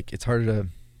 but like it's harder to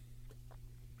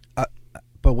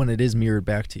but when it is mirrored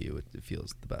back to you, it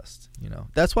feels the best,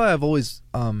 That's why I've always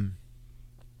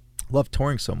loved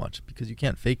touring so much, because you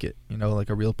can't fake it, like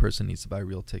a real person needs to buy a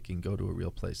real ticket and go to a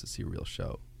real place to see a real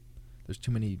show. There's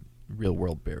too many real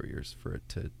world barriers for it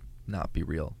to not be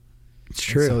real. It's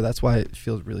true. And so that's why it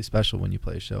feels really special when you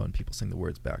play a show and people sing the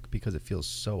words back, because it feels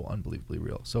so unbelievably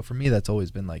real. So for me, that's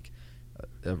always been like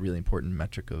a really important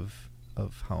metric of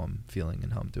how I'm feeling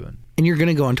and how I'm doing. And you're going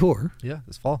to go on tour. Yeah,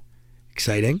 this fall.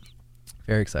 Exciting.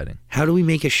 Very exciting. How do we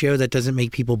make a show that doesn't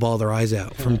make people bawl their eyes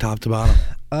out from top to bottom?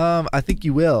 I think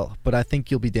you will, but I think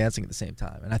you'll be dancing at the same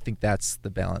time. And I think that's the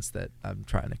balance that I'm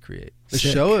trying to create. The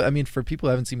show, for people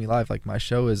who haven't seen me live, like my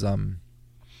show is a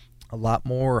lot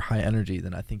more high energy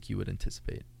than I think you would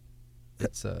anticipate.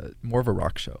 It's more of a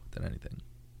rock show than anything.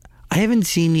 I haven't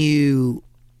seen you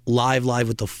live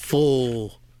with the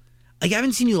full... Like, I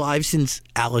haven't seen you live since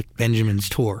Alec Benjamin's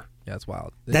tour. Yeah, it's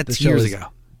wild. That's the show years is agy.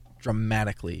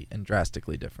 Dramatically and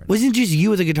drastically different. Wasn't just you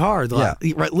with a guitar?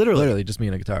 Right, literally just me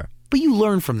and a guitar. But you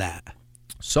learn from that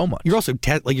so much. You're also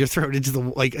you're thrown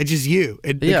into it's just you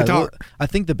and the guitar. Well, I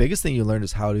think the biggest thing you learn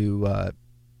is how to,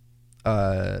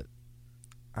 I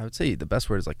would say the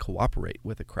best word is like cooperate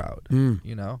with a crowd.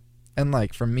 And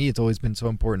like for me, it's always been so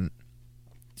important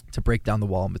to break down the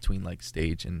wall in between like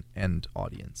stage and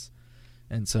audience.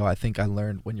 And so I think I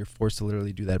learned when you're forced to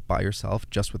literally do that by yourself,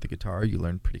 just with the guitar, you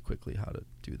learn pretty quickly how to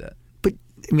do that. But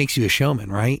it makes you a showman,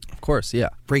 right? Of course, yeah.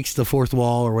 Breaks the fourth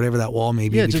wall or whatever that wall may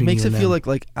be. Yeah, it just makes it feel them.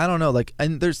 like I don't know, like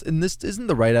and this isn't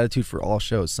the right attitude for all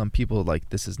shows. Some people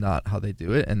like this is not how they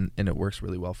do it, and it works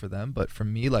really well for them. But for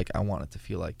me, like I want it to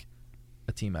feel like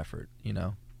a team effort,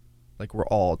 like we're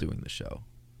all doing the show.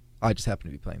 I just happen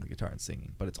to be playing the guitar and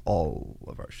singing, but it's all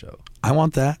of our show. I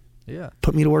want that. Yeah.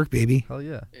 Put me to work, baby. Hell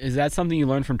yeah. Is that something you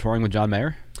learned from touring with John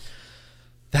Mayer?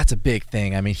 That's a big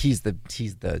thing. I mean, he's the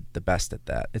best at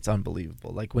that. It's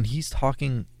unbelievable. Like when he's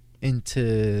talking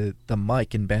into the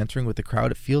mic and bantering with the crowd,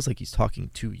 it feels like he's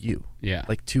talking to you. Yeah.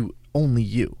 Like to only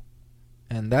you.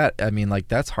 And that, I mean, like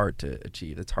that's hard to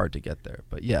achieve. It's hard to get there.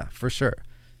 But yeah, for sure.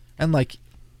 And like,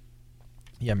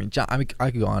 yeah, I mean, John,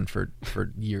 I could go on for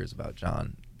years about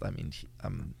John. I mean,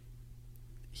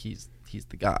 he's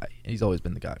the guy. And he's always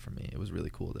been the guy for me. It was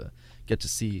really cool to get to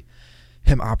see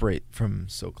him operate from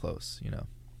so close,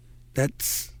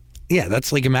 That's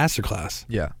like a masterclass.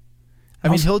 Yeah. I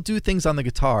mean, he'll do things on the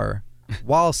guitar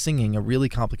while singing a really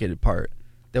complicated part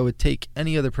that would take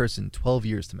any other person 12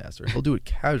 years to master. He'll do it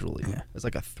casually. Yeah. It's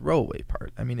like a throwaway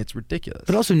part. I mean, it's ridiculous.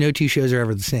 But also no two shows are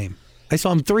ever the same. I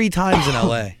saw him 3 times in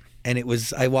LA. And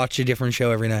I watched a different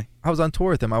show every night. I was on tour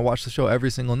with him. I watched the show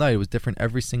every single night. It was different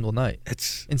every single night.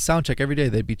 In soundcheck every day,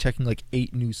 they'd be checking like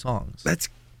 8 new songs. It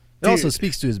also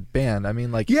speaks to his band. I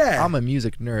mean, like, I'm a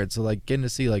music nerd, so like getting to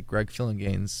see like Greg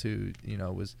Phillinganes, who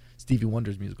was Stevie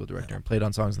Wonder's musical director and played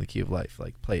on Songs in the Key of Life,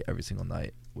 like play every single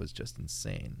night was just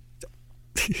insane.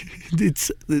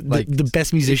 It's the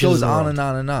best musicians. It goes on and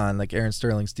on and on. Like Aaron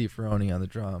Sterling, Steve Ferroni on the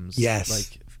drums. Yes.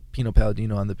 Like Pino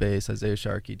Palladino on the bass, Isaiah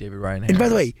Sharkey, David Ryan Harris. And by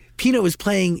the way, Pino was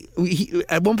playing.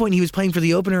 At one point, he was playing for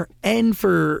the opener and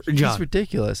for John. He's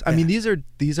ridiculous. I mean, these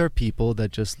are people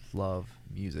that just love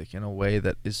music in a way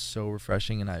that is so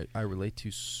refreshing, and I relate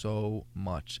to so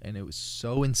much. And it was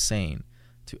so insane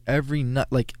to every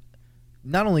like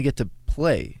not only get to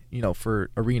play,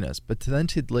 for arenas, but to then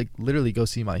to like literally go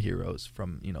see my heroes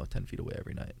from 10 feet away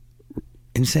every night.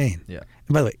 Insane. Yeah.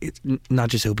 And by the way, it's not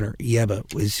just opener.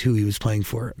 Yeba was who he was playing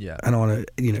for. Yeah. I don't want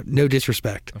to, no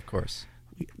disrespect. Of course.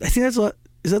 I think is that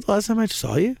the last time I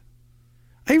saw you?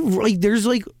 There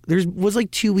was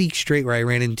 2 weeks straight where I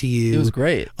ran into you. It was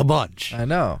great. A bunch. I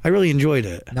know. I really enjoyed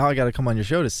it. Now I got to come on your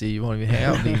show to see you. Won't even hang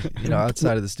out with me,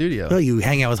 outside of the studio. Well, you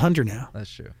hang out with Hunter now. That's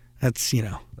true. That's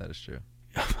That is true.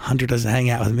 Hunter doesn't hang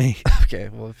out with me. Okay.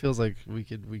 Well, it feels like we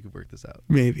could work this out.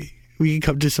 Maybe we can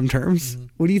come to some terms. Mm-hmm.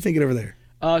 What are you thinking over there?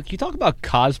 Can you talk about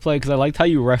cosplay? Because I liked how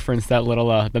you referenced that little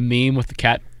the meme with the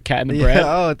cat and the bread.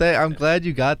 I'm glad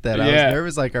you got that. I was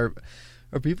nervous. Like, are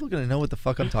people gonna know what the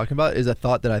fuck I'm talking about? Is a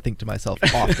thought that I think to myself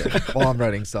often while I'm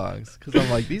writing songs, because I'm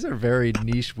like, these are very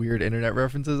niche, weird internet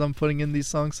references I'm putting in these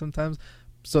songs sometimes.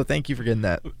 So thank you for getting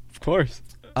that. Of course.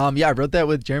 Yeah, I wrote that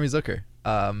with Jeremy Zucker.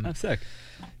 That's sick.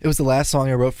 It was the last song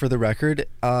I wrote for the record.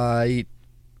 I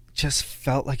just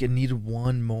felt like it needed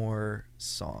one more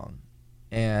song,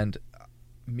 and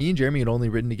me and Jeremy had only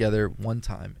written together one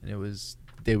time, and it was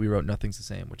the day we wrote Nothing's the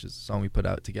Same, which is a song we put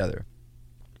out together.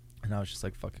 And I was just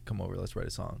like, fuck it, come over, let's write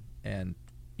a song. And,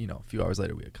 a few hours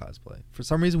later we had cosplay. For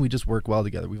some reason, we just work well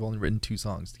together. We've only written 2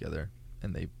 songs together.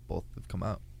 and they both have come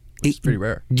out, which is pretty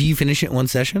rare. Do you finish it in one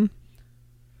session?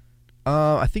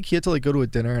 I think he had to like go to a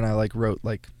dinner, and I like wrote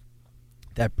like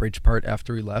that bridge part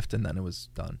after he left, and then it was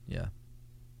done. Yeah.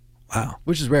 Wow.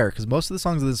 Which is rare because most of the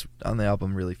songs on the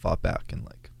album really fought back and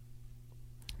like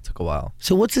it took a while.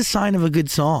 So what's a sign of a good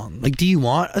song? Like, do you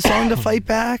want a song to fight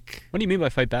back? What do you mean by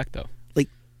fight back, though?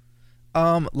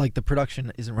 Like the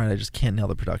production isn't right. I just can't nail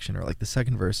the production, or like the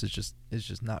second verse is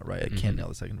just not right. I can't nail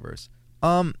the second verse.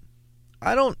 I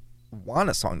don't want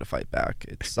a song to fight back.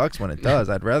 It sucks when it does.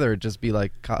 I'd rather it just be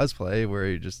like Cosplay, where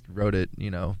you just wrote it,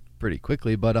 pretty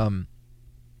quickly. But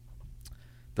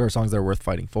there are songs that are worth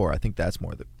fighting for. I think that's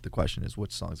more the question is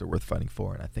which songs are worth fighting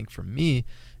for. And I think for me,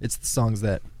 it's the songs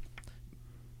that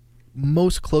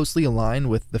most closely align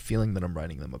with the feeling that I'm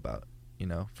writing them about.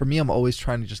 For me, I'm always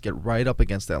trying to just get right up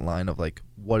against that line of like,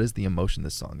 what is the emotion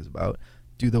this song is about?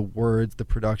 Do the words, the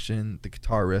production, the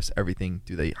guitar riffs, everything,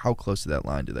 how close to that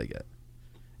line do they get?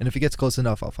 And if it gets close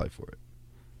enough, I'll fight for it.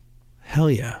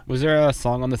 Hell yeah. Was there a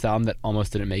song on this album that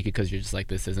almost didn't make it because you're just like,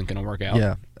 this isn't going to work out?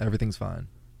 Yeah, everything's fine.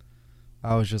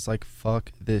 I was just like,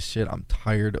 fuck this shit. I'm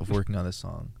tired of working on this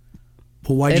song.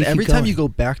 But why'd you keep every time going? you go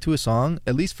back to a song,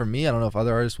 at least for me, I don't know if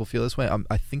other artists will feel this way.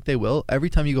 I think they will. Every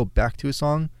time you go back to a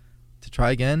song to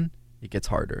try again, it gets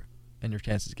harder and your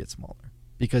chances get smaller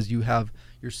because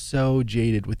you're so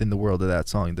jaded within the world of that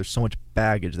song. There's so much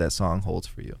baggage that song holds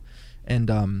for you. And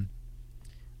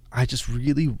I just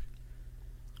really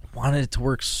wanted it to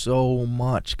work so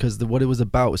much because what it was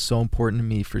about was so important to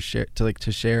me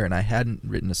to share, and I hadn't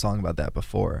written a song about that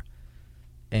before.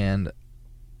 And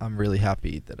I'm really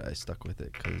happy that I stuck with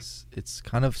it because it's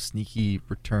kind of sneaky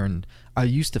return. I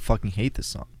used to fucking hate this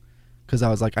song because I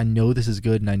was like, I know this is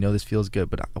good and I know this feels good,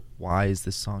 but why is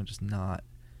this song just not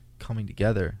coming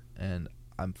together? And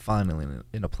I'm finally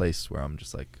in a place where I'm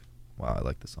just like, wow, I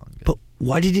like this song again. But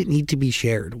why did it need to be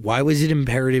shared? Why was it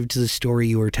imperative to the story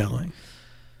you were telling?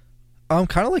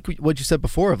 Kind of like what you said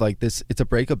before of like this, it's a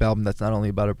breakup album that's not only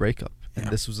about a breakup. And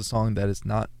this was a song that is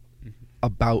not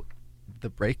about the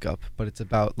breakup, but it's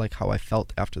about like how I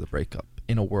felt after the breakup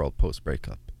in a world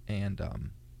post-breakup. And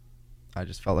I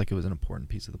just felt like it was an important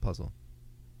piece of the puzzle.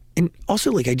 And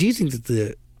also, like, I do think that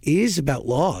it is about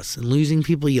loss and losing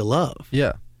people you love.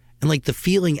 Yeah. And like the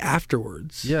feeling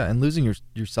afterwards. Yeah, and losing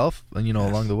yourself,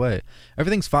 along the way.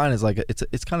 Everything's fine is like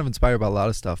it's kind of inspired by a lot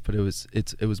of stuff, but it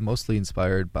was mostly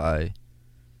inspired by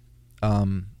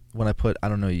when I put I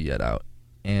Don't Know You Yet out,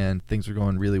 and things were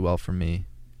going really well for me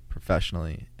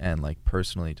professionally and like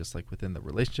personally, just like within the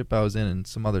relationship I was in and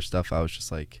some other stuff. I was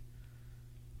just like,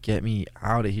 get me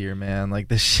out of here, man. Like,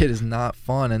 this shit is not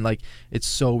fun. And like, it's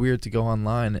so weird to go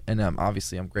online, and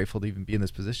obviously I'm grateful to even be in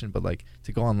this position, but like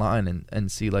to go online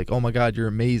and see like, oh my God, you're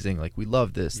amazing, like we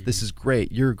love this, this is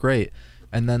great, you're great,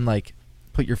 and then like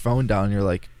put your phone down and you're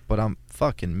like, but I'm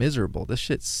fucking miserable, this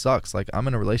shit sucks, like I'm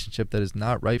in a relationship that is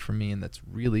not right for me and that's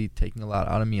really taking a lot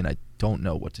out of me, and I don't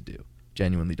know what to do,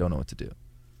 genuinely don't know what to do.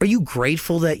 Are you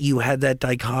grateful that you had that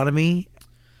dichotomy?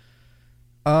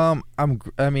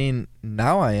 I mean,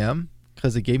 now I am,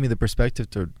 because it gave me the perspective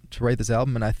to write this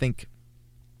album, and I think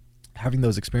having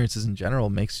those experiences in general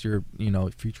makes your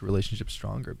future relationships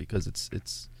stronger, because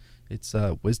it's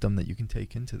wisdom that you can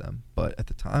take into them. But at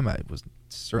the time, I was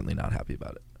certainly not happy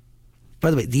about it.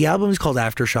 By the way, the album is called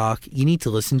Aftershock. You need to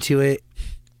listen to it.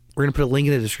 We're gonna put a link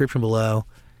in the description below.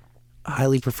 I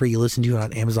highly prefer you listen to it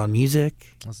on Amazon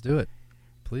Music. Let's do it,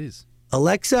 please.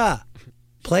 Alexa,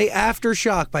 play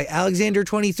Aftershock by Alexander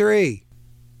 23.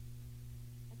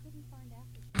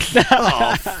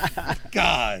 Oh,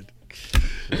 God.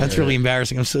 That's really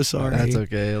embarrassing. I'm so sorry. That's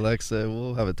okay, Alexa.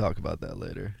 We'll have a talk about that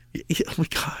later. Oh, my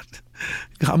God.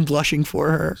 I'm blushing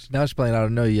for her. Now she's playing I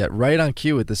Don't Know You Yet, right on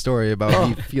cue with the story about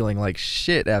me feeling like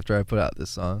shit after I put out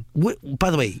this song. By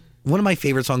the way, one of my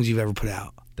favorite songs you've ever put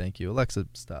out. Thank you. Alexa,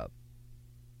 stop.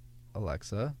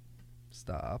 Alexa,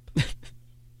 stop.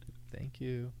 Thank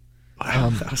you.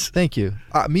 Wow, thank you.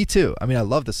 Me too. I mean, I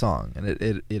love the song, and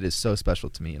it is so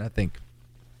special to me. And I think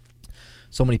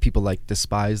so many people like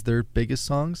despise their biggest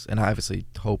songs, and I obviously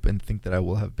hope and think that I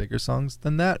will have bigger songs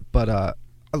than that. But I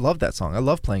love that song. I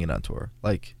love playing it on tour.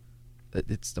 Like,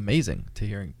 it's amazing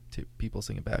to people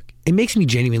sing it back. It makes me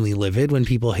genuinely livid when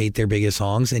people hate their biggest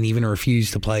songs and even refuse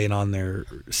to play it on their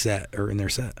set or in their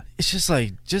set. It's just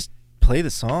like, just play the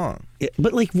song. Yeah,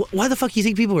 but like, why the fuck do you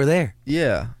think people are there?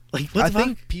 Yeah. Like, what the fuck? I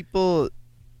think people.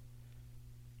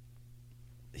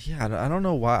 Yeah, I don't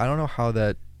know why. I don't know how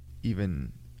that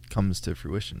even comes to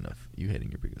fruition of you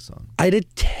hating your biggest song. I did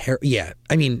yeah.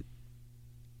 I mean,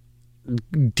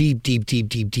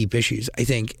 deep issues, I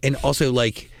think. And also,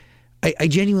 like, I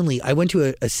genuinely, I went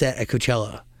to a set at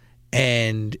Coachella,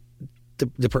 and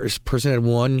the person had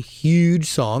one huge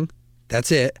song.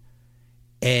 That's it.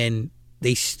 And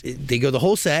they go the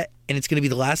whole set, and it's going to be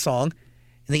the last song.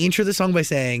 And they intro the song by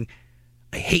saying,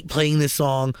 I hate playing this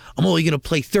song. I'm only going to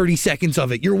play 30 seconds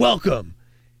of it. You're welcome.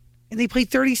 And they play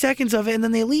 30 seconds of it, and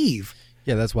then they leave.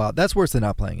 Yeah, that's wild. That's worse than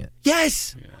not playing it.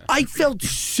 Yes. Yeah. I felt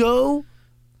so...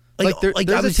 There's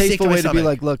a tasteful way to be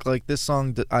like, look, like this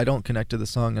song, I don't connect to the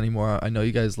song anymore. I know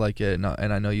you guys like it, and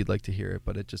I know you'd like to hear it,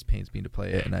 but it just pains me to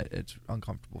play it, and it's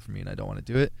uncomfortable for me, and I don't want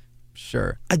to do it.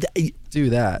 Sure,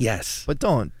 do that. Yes, but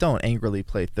don't angrily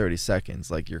play 30 seconds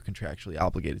like you're contractually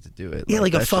obligated to do it. Yeah,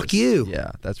 like a fuck you.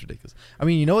 Yeah, that's ridiculous. I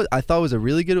mean, you know what I thought was a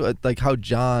really good, like how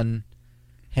John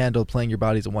handled playing Your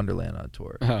Body's a Wonderland on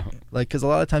tour. Oh. Like, because a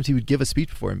lot of times he would give a speech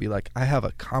before and be like, I have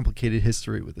a complicated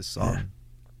history with this song. Yeah.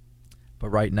 But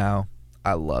right now,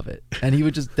 I love it. And he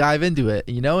would just dive into it,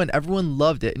 you know, and everyone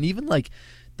loved it. And even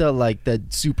the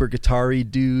super guitar-y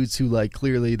dudes who like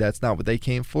clearly that's not what they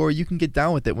came for, you can get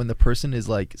down with it when the person is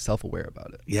like self-aware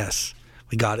about it. Yes.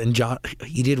 We got it. And John,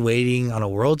 he did Waiting on a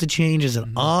World to Change as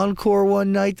an encore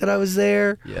one night that I was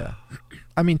there. Yeah.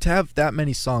 I mean, to have that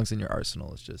many songs in your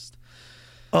arsenal is just...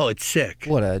 Oh, it's sick.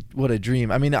 What a dream.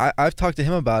 I mean, I've talked to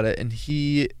him about it, and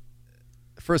he,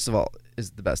 first of all,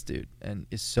 is the best dude and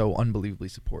is so unbelievably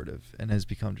supportive and has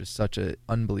become just such an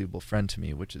unbelievable friend to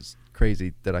me, which is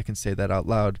crazy that I can say that out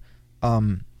loud.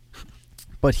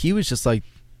 But he was just like,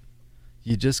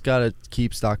 you just got to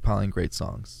keep stockpiling great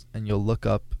songs, and you'll look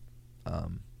up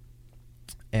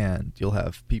and you'll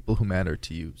have people who matter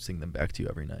to you sing them back to you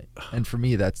every night. And for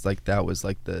me, that was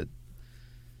like the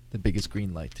biggest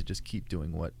green light to just keep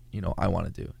doing what, you know, I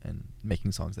want to do and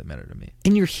making songs that matter to me.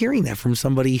 And you're hearing that from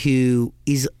somebody who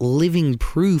is living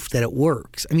proof that it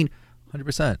works. I mean,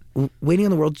 100%. Waiting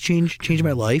on the World to Change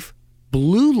My Life,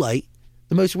 Blue Light,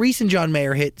 the most recent John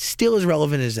Mayer hit, still as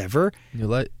relevant as ever. New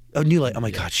Light. Oh, New Light. Oh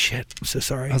my God, shit. I'm so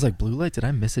sorry. I was like, Blue Light? Did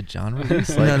I miss a John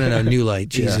release? No, New Light.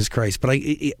 Jesus Christ. But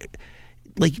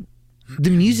like, the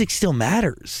music still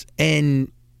matters. And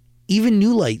even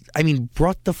New Light, I mean,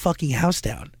 brought the fucking house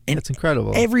down. And that's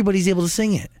incredible. Everybody's able to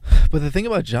sing it. But the thing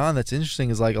about John that's interesting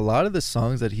is like a lot of the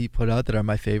songs that he put out that are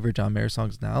my favorite John Mayer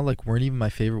songs now, like weren't even my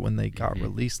favorite when they got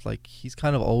released. Like he's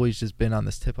kind of always just been on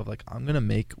this tip of like, I'm going to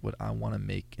make what I want to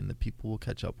make and the people will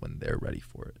catch up when they're ready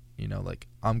for it. You know, like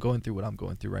I'm going through what I'm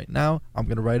going through right now. I'm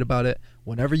going to write about it.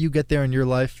 Whenever you get there in your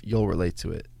life, you'll relate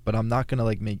to it. But I'm not going to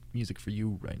like make music for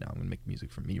you right now. I'm going to make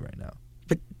music for me right now.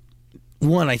 But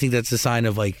one, I think that's a sign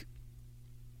of like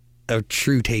a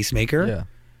true tastemaker. Yeah.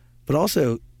 But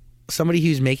also somebody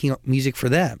who's making music for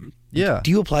them. Yeah.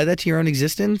 Do you apply that to your own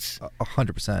existence?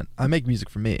 100%. I make music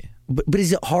for me. But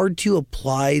is it hard to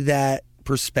apply that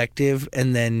perspective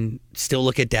and then still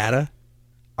look at data?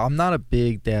 I'm not a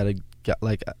big data guy.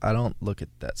 Like, I don't look at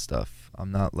that stuff.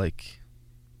 I'm not like,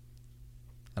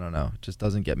 I don't know. It just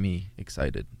doesn't get me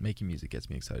excited. Making music gets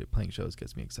me excited. Playing shows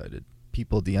gets me excited.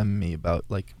 People DM me about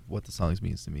like what the songs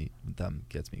means to me. Them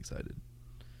gets me excited.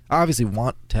 I obviously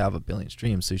want to have 1 billion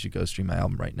streams, so you should go stream my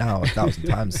album right now 1,000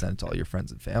 times, send it to all your friends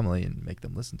and family, and make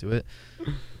them listen to it.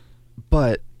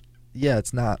 But yeah,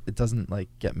 it doesn't like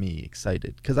get me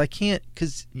excited because I can't.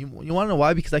 Because you want to know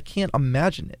why? Because I can't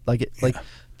imagine it. Like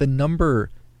the number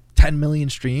 10 million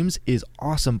streams is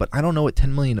awesome, but I don't know what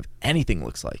 10 million of anything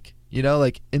looks like. You know,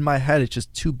 like in my head, it's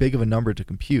just too big of a number to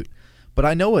compute. But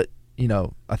I know what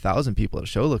 1,000 people at a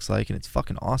show looks like, and it's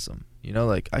fucking awesome. You know,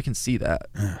 like I can see that.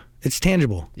 It's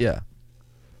tangible. Yeah.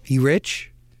 You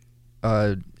rich?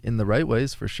 In the right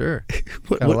ways, for sure.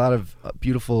 Got a lot of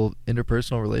beautiful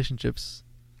interpersonal relationships.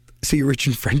 So you're rich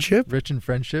in friendship? Rich in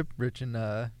friendship. Rich in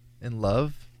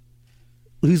love.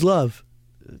 Who's love?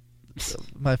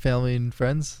 My family and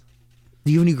friends.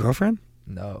 Do you have a new girlfriend?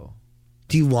 No.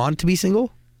 Do you want to be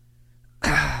single?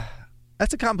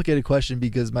 That's a complicated question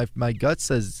because my gut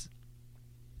says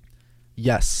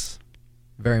yes,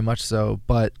 very much so.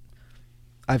 But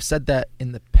I've said that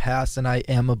in the past, and I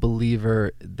am a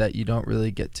believer that you don't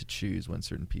really get to choose when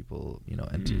certain people,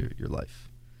 enter your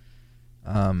life.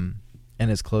 And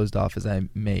as closed off as I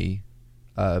may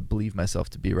believe myself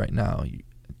to be right now,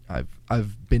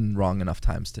 I've been wrong enough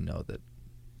times to know that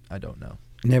I don't know.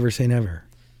 Never say never.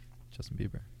 Justin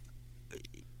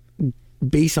Bieber.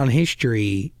 Based on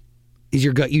history, is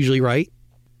your gut usually right?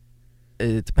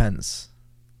 It depends.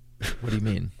 What do you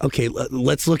mean? Okay,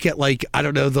 let's look at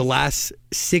the last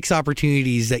 6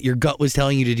 opportunities that your gut was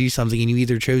telling you to do something and you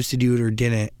either chose to do it or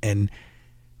didn't. And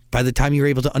by the time you were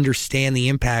able to understand the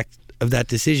impact of that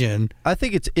decision, I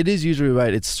think it is usually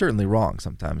right. It's certainly wrong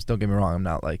sometimes. Don't get me wrong. I'm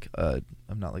not like a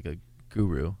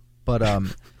guru, but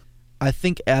I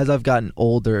think as I've gotten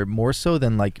older, more so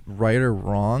than like right or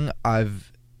wrong,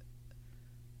 I've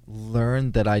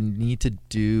learned that I need to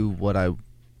do what I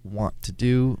want to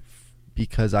do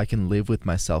because I can live with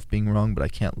myself being wrong, but I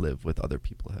can't live with other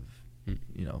people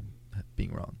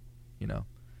being wrong,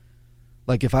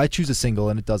 Like if I choose a single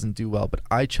and it doesn't do well, but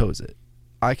I chose it,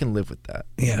 I can live with that,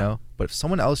 But if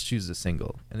someone else chooses a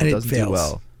single and it doesn't do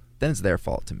well, then it's their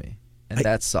fault to me. And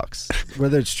that sucks.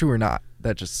 Whether it's true or not,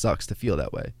 that just sucks to feel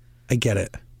that way. I get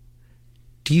it.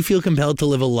 Do you feel compelled to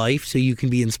live a life so you can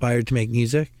be inspired to make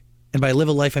music? And by live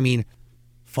a life, I mean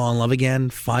fall in love again,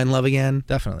 find love again?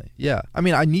 Definitely. Yeah. I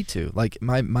mean, I need to. Like,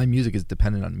 my music is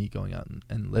dependent on me going out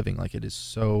and living. Like, it is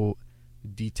so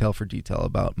detail for detail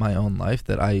about my own life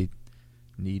that I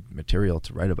need material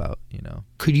to write about,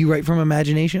 Could you write from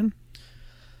imagination?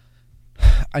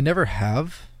 I never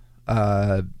have.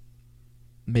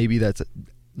 Maybe that's,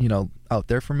 out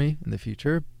there for me in the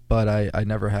future, but I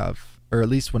never have. Or at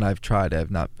least when I've tried, I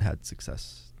have not had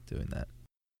success doing that.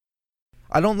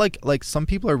 I don't like some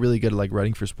people are really good at like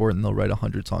writing for sport and they'll write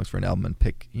 100 songs for an album and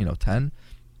pick, 10.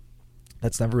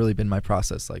 That's never really been my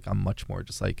process. Like I'm much more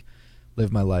just like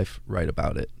live my life, write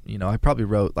about it. I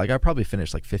probably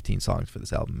finished like 15 songs for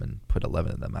this album and put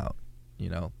 11 of them out,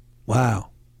 Wow.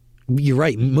 You're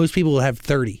right. Most people will have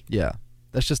 30. Yeah.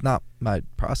 That's just not my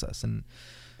process. And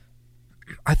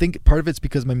I think part of it's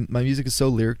because my music is so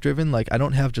lyric driven. Like I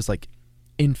don't have just like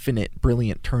infinite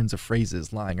brilliant turns of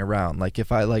phrases lying around. Like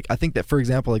if I think that, for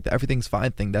example, like the Everything's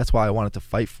Fine thing, that's why I wanted to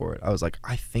fight for it. I was like,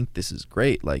 I think this is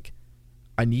great. Like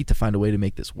I need to find a way to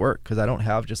make this work because I don't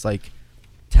have just like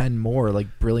 10 more like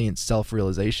brilliant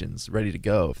self-realizations ready to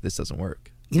go if this doesn't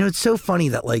work. It's so funny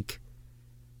that like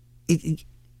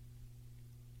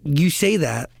you say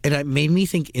that and it made me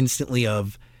think instantly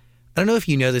of, I don't know if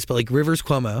you know this, but like Rivers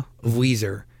Cuomo of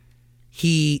Weezer,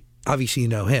 he, obviously you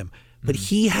know him, but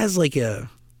he has like a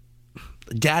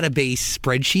database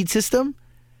spreadsheet system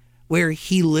where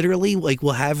he literally like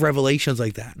will have revelations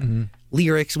like that,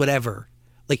 lyrics, whatever.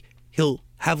 Like he'll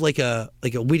have like a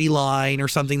witty line or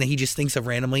something that he just thinks of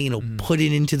randomly and he'll put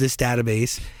it into this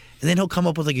database, and then he'll come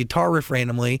up with a guitar riff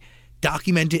randomly,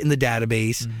 document it in the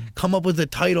database, come up with a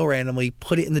title randomly,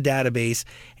 put it in the database,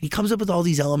 and he comes up with all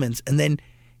these elements, and then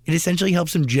it essentially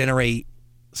helps him generate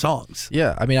songs.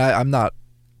 Yeah, I mean, I'm not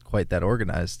quite that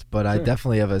organized, but I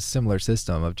definitely have a similar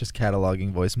system of just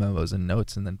cataloging voice memos and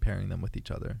notes and then pairing them with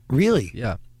each other. Really?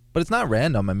 Yeah, but it's not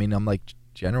random. I mean, I'm like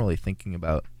generally thinking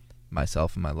about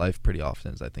myself and my life pretty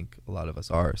often, as I think a lot of us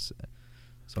are. So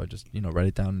I just, write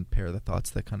it down and pair the thoughts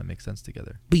that kind of make sense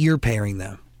together. But you're pairing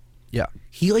them. Yeah.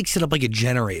 He like set up like a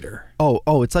generator.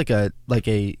 Oh, it's like a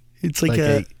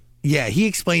yeah, he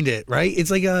explained it, right?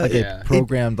 It's like a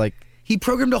programmed he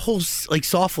programmed a whole like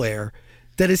software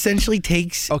that essentially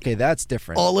takes that's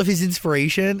different. all of his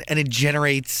inspiration and it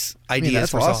generates ideas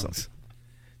for awesome. songs.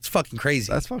 It's fucking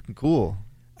crazy. That's fucking cool.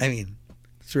 I mean,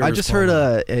 I just heard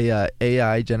a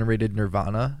AI generated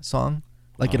Nirvana song,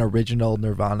 like an original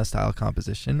Nirvana style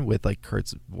composition with like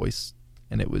Kurt's voice,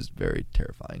 and it was very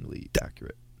terrifyingly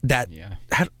accurate.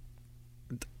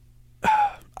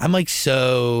 I'm like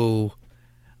so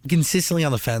consistently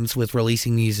on the fence with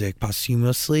releasing music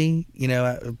posthumously,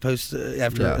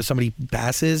 after somebody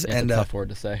passes. Yeah, and a tough word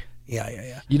to say.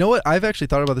 Yeah. You know what? I've actually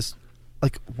thought about this.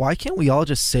 Like, why can't we all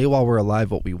just say while we're alive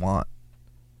what we want?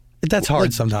 That's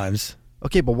hard sometimes.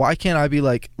 Okay, but why can't I be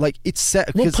like it's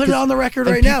set? We'll put it on the record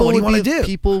right now. What do you want to do?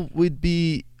 People would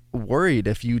be worried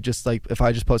if you just if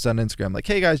I just post on Instagram like,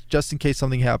 hey guys, just in case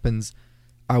something happens,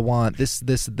 I want this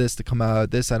to come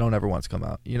out. This I don't ever want to come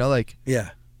out.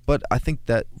 Yeah. But I think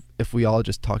that if we all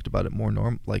just talked about it more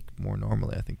normally,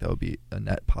 I think that would be a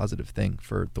net positive thing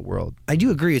for the world. I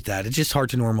do agree with that. It's just hard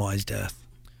to normalize death.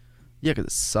 Yeah, because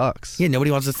it sucks. Yeah,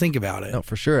 nobody wants to think about it. No,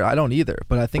 for sure. I don't either.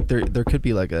 But I think there could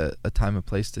be like a time and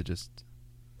place to just...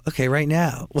 Okay, right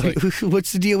now.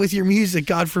 What's the deal with your music?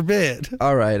 God forbid.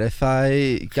 All right, if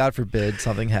God forbid,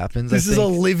 something happens. This is a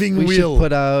living we wheel. We should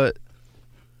put out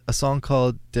a song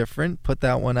called Different. Put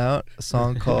that one out. A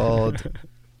song called...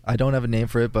 I don't have a name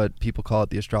for it, but people call it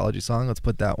the astrology song. Let's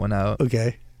put that one out.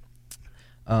 Okay.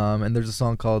 And there's a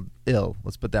song called Ill.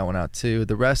 Let's put that one out too.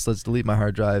 The rest, let's delete my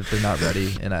hard drive. They're not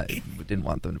ready, and I didn't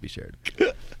want them to be shared.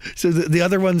 So the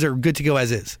other ones are good to go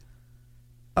as is?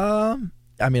 I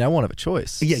mean, I won't have a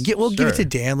choice. Yeah, give it to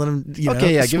Dan. Let him, give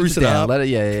it to Dan.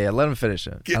 Let him finish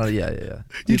it. Yeah.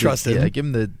 You trust him? Yeah, give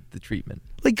him the treatment.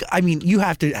 Like, I mean, you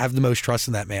have to have the most trust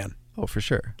in that man. Oh, for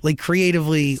sure. Like,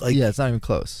 creatively, like... Yeah, it's not even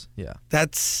close. Yeah.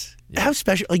 That's... Yeah. How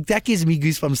special... Like, that gives me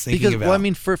goosebumps thinking about... Well, I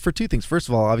mean, for two things. First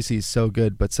of all, obviously, he's so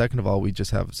good. But second of all, we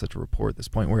just have such a rapport at this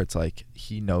point where it's like,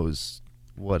 he knows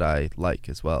what I like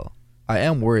as well. I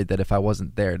am worried that if I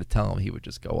wasn't there to tell him, he would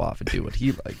just go off and do what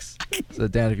he likes. So,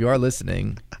 Dan, if you are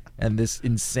listening and this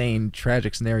insane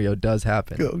tragic scenario does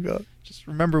happen. Oh God. Just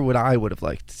remember what I would have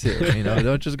liked too.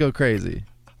 Don't just go crazy.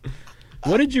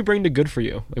 What did you bring to Good For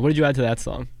You? Like, what did you add to that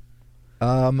song?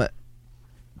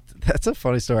 That's a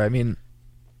funny story. I mean,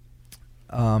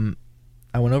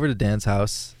 I went over to Dan's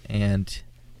house and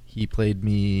he played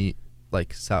me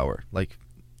like Sour, like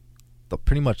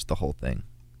pretty much the whole thing.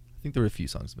 I think there were a few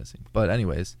songs missing, but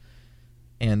anyways,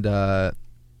 and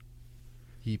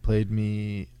he played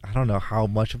me. I don't know how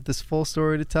much of this full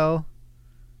story to tell,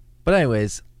 but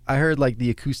anyways, I heard like the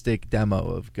acoustic demo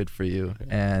of Good For You,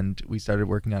 and we started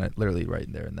working on it literally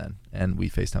right there and then, and we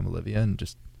FaceTime Olivia and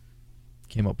just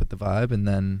came up with the vibe, and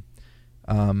then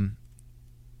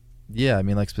yeah, I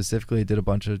mean, like specifically I did a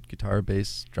bunch of guitar,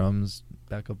 bass, drums,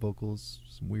 backup vocals,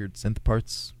 some weird synth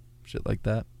parts, shit like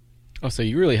that. Oh, so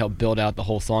you really helped build out the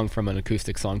whole song from an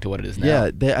acoustic song to what it is now.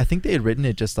 Yeah, I think they had written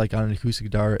it just like on an acoustic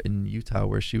guitar in Utah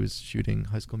where she was shooting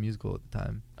High School Musical at the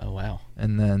time. Oh, wow.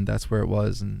 And then that's where it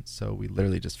was, and so we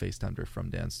literally just FaceTimed her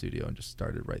from Dan's studio and just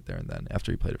started right there and then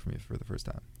after he played it for me for the first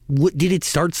time. What, did it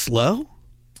start slow?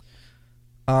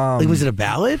 Like, was it a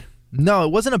ballad? No,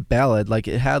 it wasn't a ballad. Like,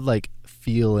 it had like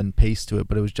feel and pace to it,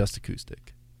 but it was just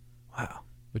acoustic. Wow.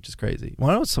 Which is crazy.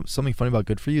 Want to know something funny about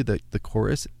Good For You? The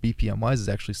chorus, BPM wise, is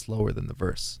actually slower than the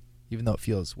verse, even though it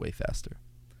feels way faster.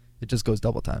 It just goes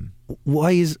double time.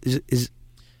 Why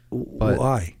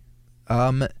why?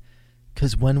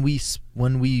 Because when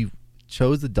we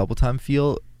chose the double time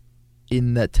feel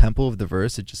in that tempo of the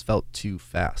verse, it just felt too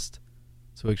fast.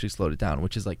 So we actually slowed it down,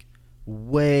 which is like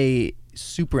way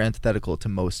super antithetical to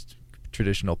most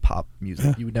traditional pop music.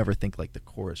 Yeah. You would never think like the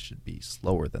chorus should be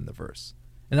slower than the verse.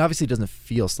 And obviously it doesn't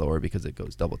feel slower because it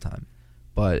goes double time.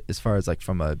 But as far as like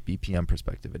from a BPM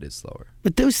perspective, it is slower.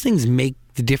 But those things make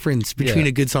the difference between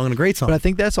Yeah. a good song and a great song. But I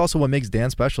think that's also what makes Dan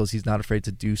special is he's not afraid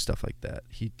to do stuff like that.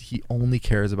 He only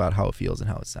cares about how it feels and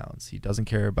how it sounds. He doesn't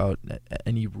care about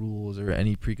any rules or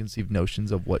any preconceived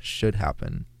notions of what should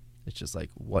happen. It's just like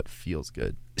what feels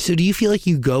good. So do you feel like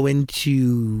you go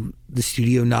into the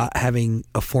studio not having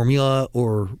a formula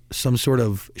or some sort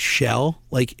of shell?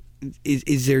 Like,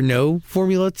 is there no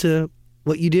formula to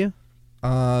what you do?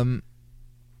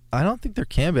 I don't think there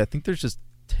can be. I think there's just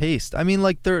taste. I mean,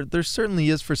 like there certainly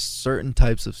is for certain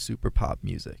types of super pop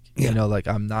music. Yeah. You know, like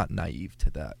I'm not naive to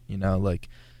that. You know, like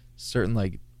certain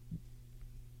like,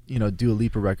 you know, Dua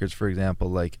Lipa records, for example,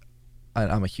 like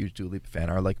I'm a huge Dua Lipa fan,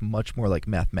 are like much more like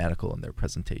mathematical in their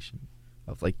presentation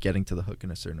of like getting to the hook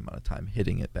in a certain amount of time,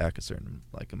 hitting it back a certain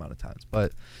like amount of times.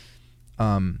 But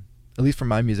at least for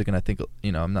my music, and I think,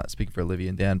 you know, I'm not speaking for Olivia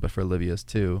and Dan, but for Olivia's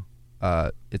too,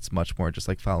 it's much more just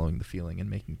like following the feeling and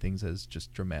making things as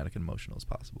just dramatic and emotional as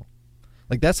possible.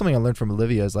 Like that's something I learned from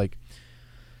Olivia is like,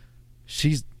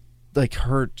 she's like,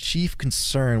 her chief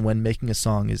concern when making a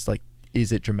song is like,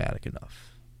 is it dramatic enough?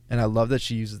 And I love that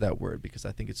she uses that word because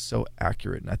I think it's so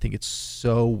accurate, and I think it's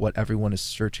so what everyone is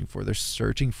searching for. They're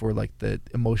searching for like the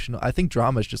emotional. I think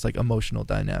drama is just like emotional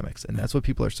dynamics, and that's what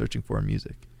people are searching for in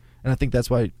music. And I think that's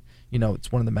why, you know,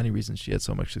 it's one of the many reasons she had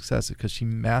so much success, because she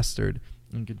mastered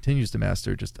and continues to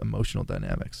master just emotional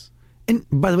dynamics. And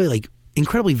by the way, like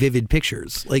incredibly vivid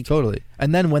pictures. Like Totally.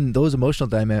 And then when those emotional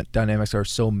dynamics are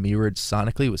so mirrored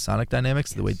sonically with sonic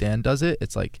dynamics, the way Dan does it,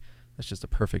 it's like, that's just a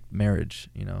perfect marriage,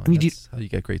 you know. I mean, that's how you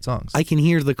get great songs. I can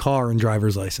hear the car and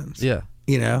driver's license. Yeah.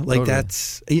 You know, like Totally.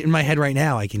 that's in my head right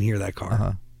now. I can hear that car.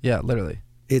 Uh-huh. Yeah, literally.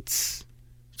 It's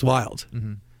wild.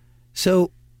 Mm-hmm.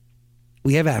 So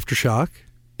we have Aftershock.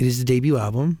 It is the debut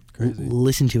album. Crazy.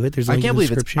 Listen to it. There's a I link can't in the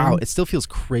believe it's description. out. It still feels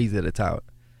crazy that it's out.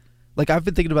 Like, I've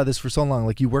been thinking about this for so long.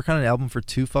 Like, you work on an album for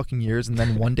 2 fucking years, and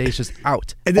then one day it's just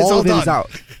out. And it's all of it is done.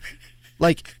 out.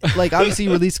 Like obviously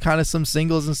you release kind of some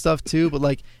singles and stuff too, but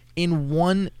like in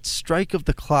one strike of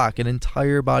the clock, an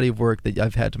entire body of work that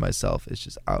I've had to myself is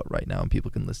just out right now, and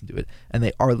people can listen to it, and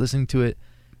they are listening to it,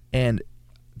 and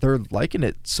they're liking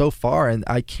it so far, and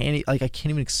I can't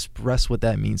even express what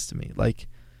that means to me. Like,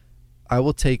 I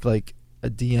will take like a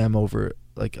DM over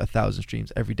like 1,000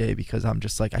 streams every day because I'm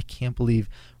just like, I can't believe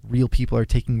real people are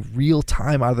taking real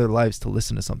time out of their lives to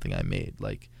listen to something I made.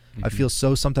 Like, I feel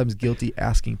so sometimes guilty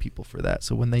asking people for that.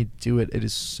 So when they do it, it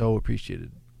is so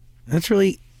appreciated. It's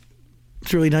really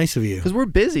nice of you. Because we're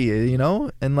busy, you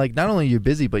know? And like, not only you're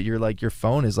busy, but you're like, your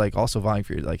phone is like also vying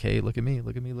for you. Like, hey, look at me,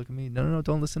 look at me, look at me. No,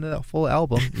 don't listen to that full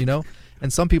album, you know?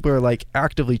 And some people are like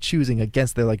actively choosing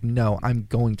against, they're like, no, I'm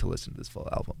going to listen to this full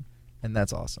album. And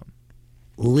that's awesome.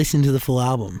 Listen to the full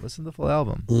album. Listen to the full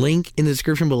album. Link in the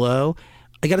description below.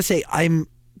 I got to say,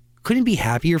 couldn't be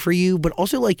happier for you, but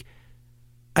also like,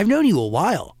 I've known you a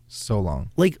while. So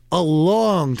long. Like a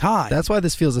long time. That's why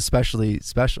this feels especially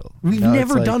special. We've You know,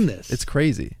 never it's like, done this. It's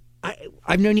crazy.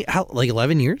 I've known you how, like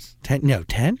 11 years? 10? No,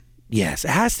 10? Yes,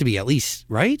 it has to be at least,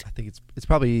 right? I think it's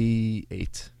probably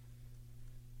 8.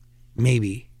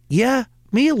 Maybe. Yeah,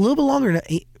 maybe a little bit longer.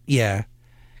 Yeah,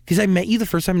 because I met you the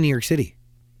first time in New York City.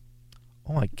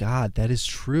 Oh my God, that is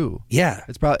true. Yeah,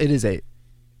 it is 8.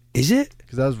 Is it?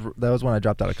 Because that was when I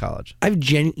dropped out of college.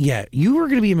 Yeah, you were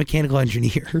going to be a mechanical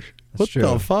engineer. What true.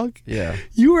 the fuck? Yeah.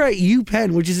 You were at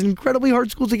UPenn, which is an incredibly hard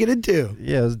school to get into.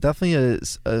 Yeah, it was definitely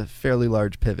a fairly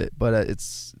large pivot, but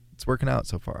it's working out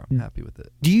so far. I'm happy with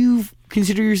it. Do you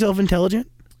consider yourself intelligent?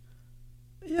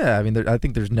 Yeah, I mean, I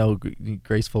think there's no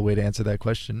graceful way to answer that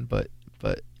question, but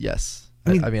yes.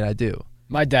 I mean, I do.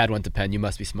 My dad went to Penn. You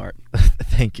must be smart.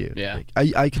 Thank you. Yeah.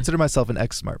 I consider myself an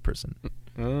ex-smart person.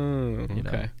 Oh,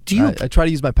 okay. I try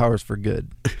to use my powers for good,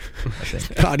 I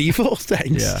think. Not evil?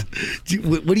 Thanks. Yeah.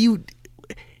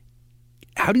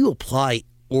 How do you apply,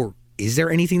 or is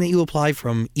there anything that you apply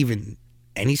from even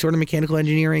any sort of mechanical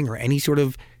engineering or any sort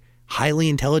of highly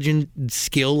intelligent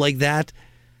skill like that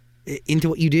into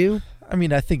what you do? I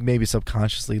mean, I think maybe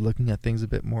subconsciously looking at things a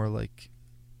bit more like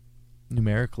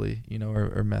numerically,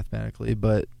 or mathematically,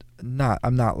 but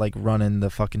I'm not like running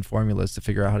the fucking formulas to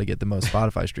figure out how to get the most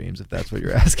Spotify streams, if that's what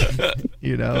you're asking.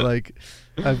 Like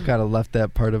I've kind of left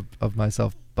that part of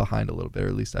myself behind a little bit, or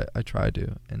at least I try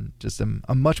to, and just I'm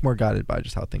much more guided by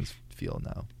just how things feel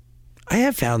now. I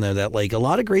have found though that like a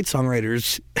lot of great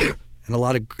songwriters and a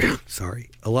lot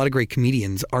of great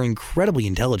comedians are incredibly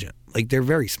intelligent. Like they're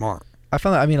very smart. I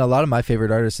found that, a lot of my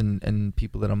favorite artists and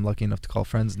people that I'm lucky enough to call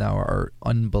friends now are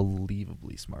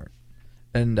unbelievably smart.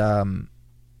 And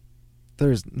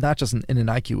there's not just in an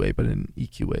IQ way, but in an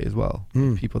EQ way as well.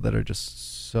 People that are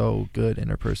just so good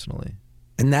interpersonally.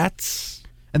 And that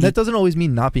doesn't always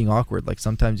mean not being awkward. Like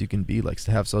sometimes you can be like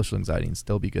to have social anxiety and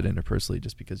still be good interpersonally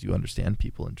just because you understand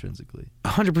people intrinsically.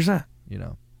 100%.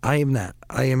 I am that.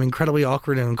 I am incredibly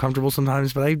awkward and uncomfortable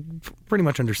sometimes, but I pretty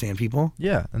much understand people.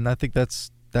 Yeah, and I think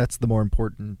that's the more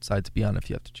important side to be on if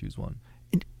you have to choose one.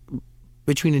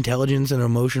 Between intelligence and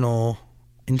emotional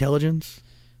intelligence?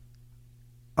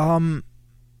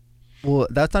 Well,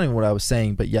 that's not even what I was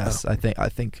saying, but yes, I think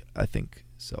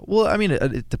so. Well, I mean,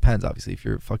 it depends. Obviously, if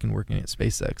you're fucking working at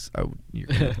SpaceX,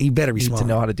 you better be need smart to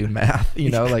know how to do math.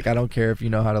 Like I don't care if you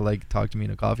know how to like talk to me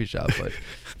in a coffee shop, but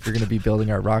if you're gonna be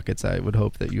building our rockets, I would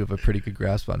hope that you have a pretty good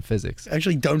grasp on physics.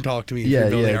 Actually, don't talk to me. If you're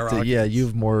building our rockets. Yeah, you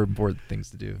have more important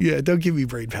things to do. Yeah, don't give me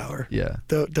brain power. Yeah,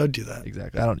 don't do that.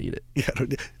 Exactly. I don't need it.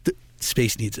 Yeah,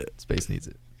 space needs it. Space needs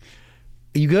it.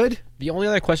 Are you good? The only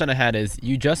other question I had is,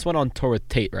 you just went on tour with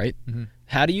Tate, right? Mm-hmm.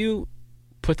 How do you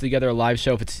put together a live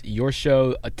show if it's your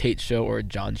show, a Tate show, or a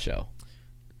John show?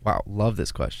 Wow, love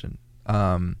this question.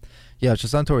 Yeah, it's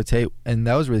just on tour with Tate, and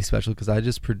that was really special because I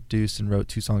just produced and wrote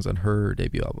 2 songs on her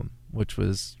debut album, which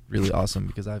was really awesome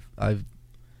because I've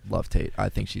loved Tate. I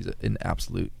think she's an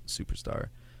absolute superstar,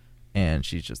 and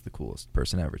she's just the coolest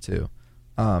person ever too.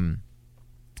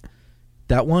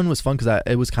 That one was fun because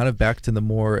it was kind of back to the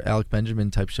more Alec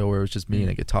Benjamin type show where it was just me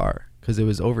and a guitar, because it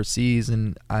was overseas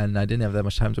and I didn't have that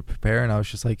much time to prepare, and I was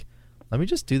just like, let me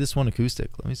just do this one acoustic.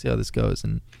 Let me see how this goes.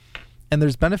 And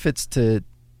there's benefits to,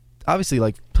 obviously,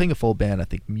 like playing a full band, I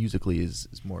think musically is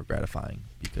more gratifying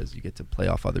because you get to play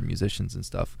off other musicians and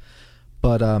stuff.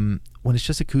 But when it's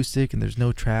just acoustic and there's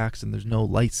no tracks and there's no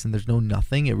lights and there's no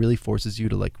nothing, it really forces you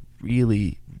to like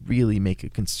really, really make a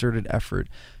concerted effort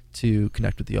to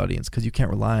connect with the audience, because you can't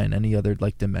rely on any other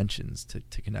like dimensions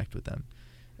to connect with them.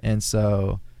 And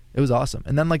so it was awesome.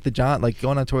 And then like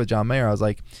going on tour with John Mayer, I was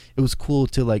like, it was cool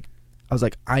to like, I was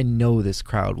like, I know this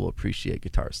crowd will appreciate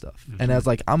guitar stuff. Mm-hmm. And I was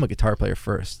like, I'm a guitar player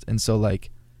first. And so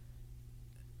like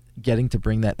getting to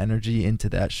bring that energy into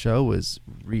that show was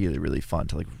really, really fun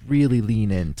to like really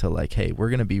lean into like, hey, we're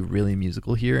going to be really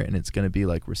musical here, and it's going to be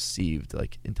like received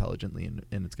like intelligently,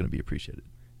 and it's going to be appreciated.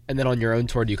 And then on your own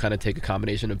tour, do you kind of take a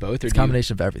combination of both? Or it's a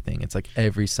combination of everything. It's like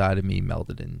every side of me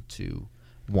melded into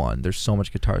one. There's so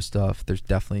much guitar stuff. There's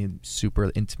definitely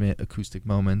super intimate acoustic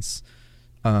moments.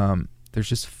 There's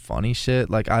just funny shit.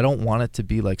 Like I don't want it to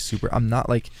be like super. I'm not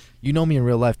like, me in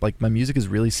real life. Like my music is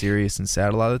really serious and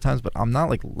sad a lot of the times, but I'm not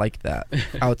like that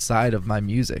outside of my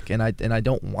music, and I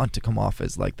don't want to come off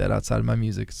as like that outside of my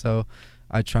music. So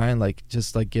I try and like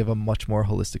just like give a much more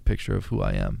holistic picture of who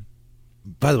I am.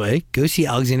 By the way, go see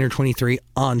Alexander 23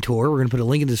 on tour. We're going to put a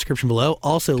link in the description below.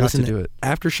 Also, listen to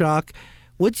Aftershock.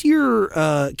 What's your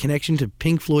connection to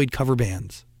Pink Floyd cover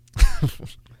bands?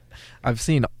 I've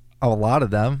seen a lot of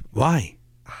them. Why?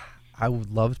 I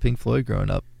loved Pink Floyd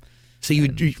growing up. So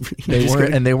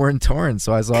they weren't touring,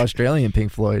 so I saw Australian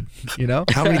Pink Floyd.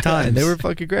 How many times? And they were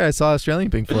fucking great. I saw Australian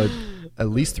Pink Floyd at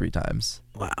least 3 times.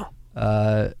 Wow.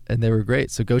 And they were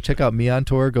great. So go check out me on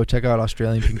tour. Go check out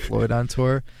Australian Pink Floyd on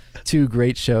tour. 2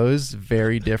 great shows,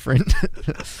 very different,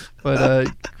 but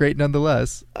great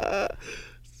nonetheless.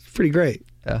 It's pretty great.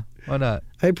 Yeah, why not?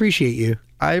 I appreciate you.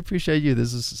 I appreciate you.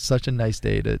 This is such a nice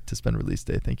day to spend release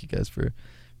day. Thank you guys for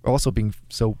also being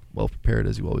so well prepared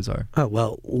as you always are. Oh,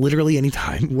 well, literally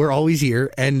anytime. We're always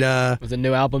here. And was a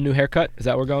new album, new haircut? Is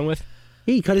that what we're going with?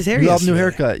 Yeah, he cut his hair New album, yesterday. new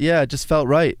haircut. Yeah, it just felt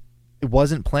right. It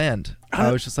wasn't planned.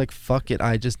 I was just like, fuck it.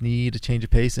 I just need a change of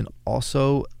pace. And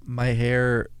also, my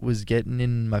hair was getting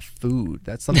in my food.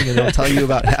 That's something I don't tell you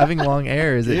about having long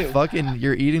hair. Is it fucking,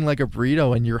 you're eating like a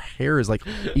burrito and your hair is like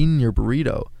in your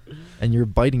burrito and you're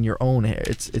biting your own hair.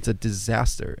 It's a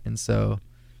disaster. And so,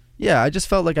 yeah, I just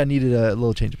felt like I needed a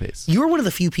little change of pace. You're one of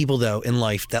the few people, though, in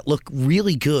life that look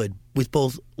really good with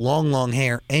both long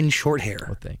hair and short hair.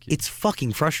 Well, thank you. It's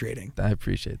fucking frustrating. I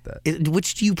appreciate that.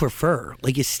 Which do you prefer,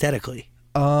 like aesthetically?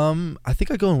 I think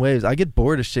I go in waves. I get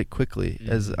bored of shit quickly,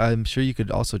 as I'm sure you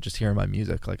could also just hear in my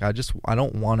music. Like I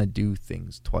don't want to do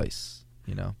things twice,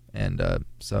 you know. And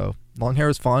so long hair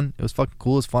was fun. It was fucking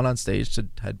cool. It was fun on stage to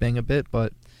headbang a bit,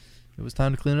 but it was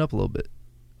time to clean it up a little bit.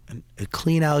 A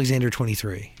clean Alexander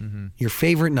 23. Mm-hmm. Your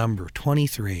favorite number,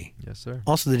 23. Yes, sir.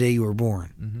 Also the day you were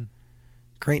born. Mm-hmm.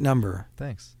 Great number.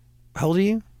 Thanks. How old are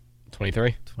you?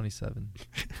 23. 27.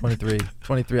 23.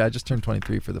 23. I just turned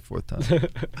 23 for the 4th time.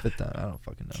 5th time. I don't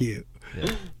fucking know. Cute.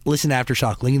 Yeah. Listen to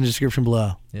Aftershock. Link in the description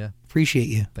below. Yeah. Appreciate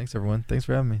you. Thanks, everyone. Thanks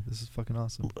for having me. This is fucking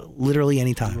awesome. Literally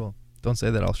anytime. Cool. Don't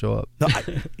say that. I'll show up. No,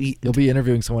 You'll be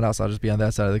interviewing someone else. I'll just be on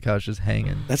that side of the couch just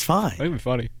hanging. That's fine. That'd be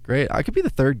funny. Great. I could be the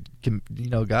third,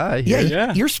 guy here.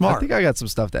 Yeah, you're smart. I think I got some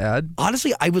stuff to add.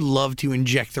 Honestly, I would love to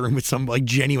inject the room with some like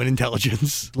genuine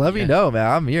intelligence. Let me know, man.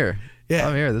 I'm here. Yeah.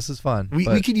 I'm here. This is fun. We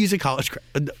But could use a college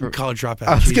dropout.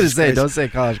 I was going to Jesus say, Christ. don't say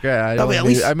college grad. No, but at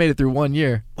least- I made it through 1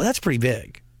 year. Well, that's pretty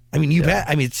big. I mean,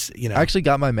 it's, you know. I actually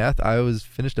got my math. I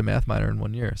finished a math minor in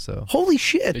 1 year. So Holy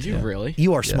shit. Did you really?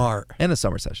 You are yeah. smart. And a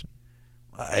summer session.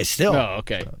 Still. Oh,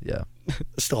 okay. So, yeah.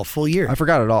 Still a full year. I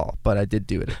forgot it all, but I did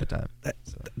do it at the time.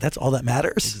 So, That's all that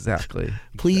matters. exactly.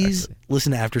 Please Exactly.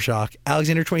 listen to Aftershock.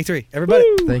 Alexander 23. Everybody.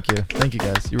 Thank you. Thank you,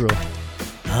 guys. You rule.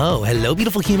 Oh, hello,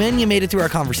 beautiful human. You made it through our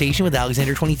conversation with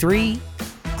Alexander 23.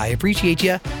 I appreciate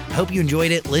you. I hope you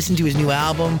enjoyed it. Listen to his new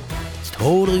album. It's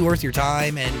totally worth your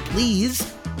time. And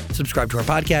please subscribe to our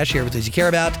podcast, share with those you care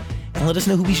about, and let us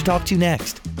know who we should talk to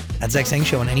next. At Zach Sang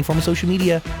Show on any form of social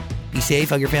media. Be safe,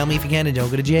 hug your family if you can, and don't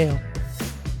go to jail.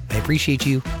 I appreciate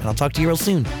you, and I'll talk to you real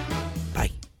soon. Bye.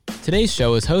 Today's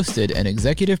show is hosted and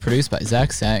executive produced by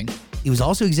Zach Sang. It was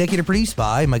also executive produced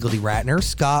by Michael D. Ratner,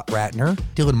 Scott Ratner,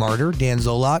 Dylan Martyr, Dan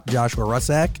Zolot, Joshua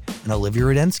Rusak, and Olivia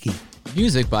Rudensky.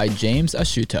 Music by James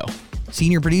Asciutto.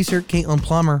 Senior producer, Caitlin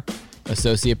Plummer.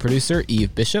 Associate producer,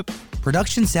 Eve Bishop.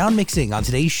 Production sound mixing on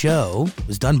today's show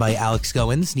was done by Alex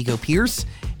Goins, Nico Pierce,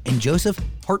 and Joseph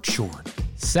Hartshorn.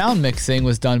 Sound mixing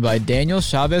was done by Daniel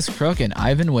Chavez Crook and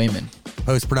Ivan Wayman.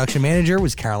 Post-production manager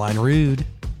was Caroline Rude.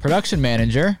 Production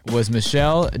manager was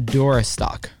Michelle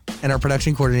Doristock. And our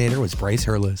production coordinator was Bryce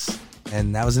Hurlis.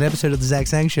 And that was an episode of The Zach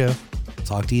Sang Show.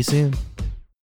 Talk to you soon.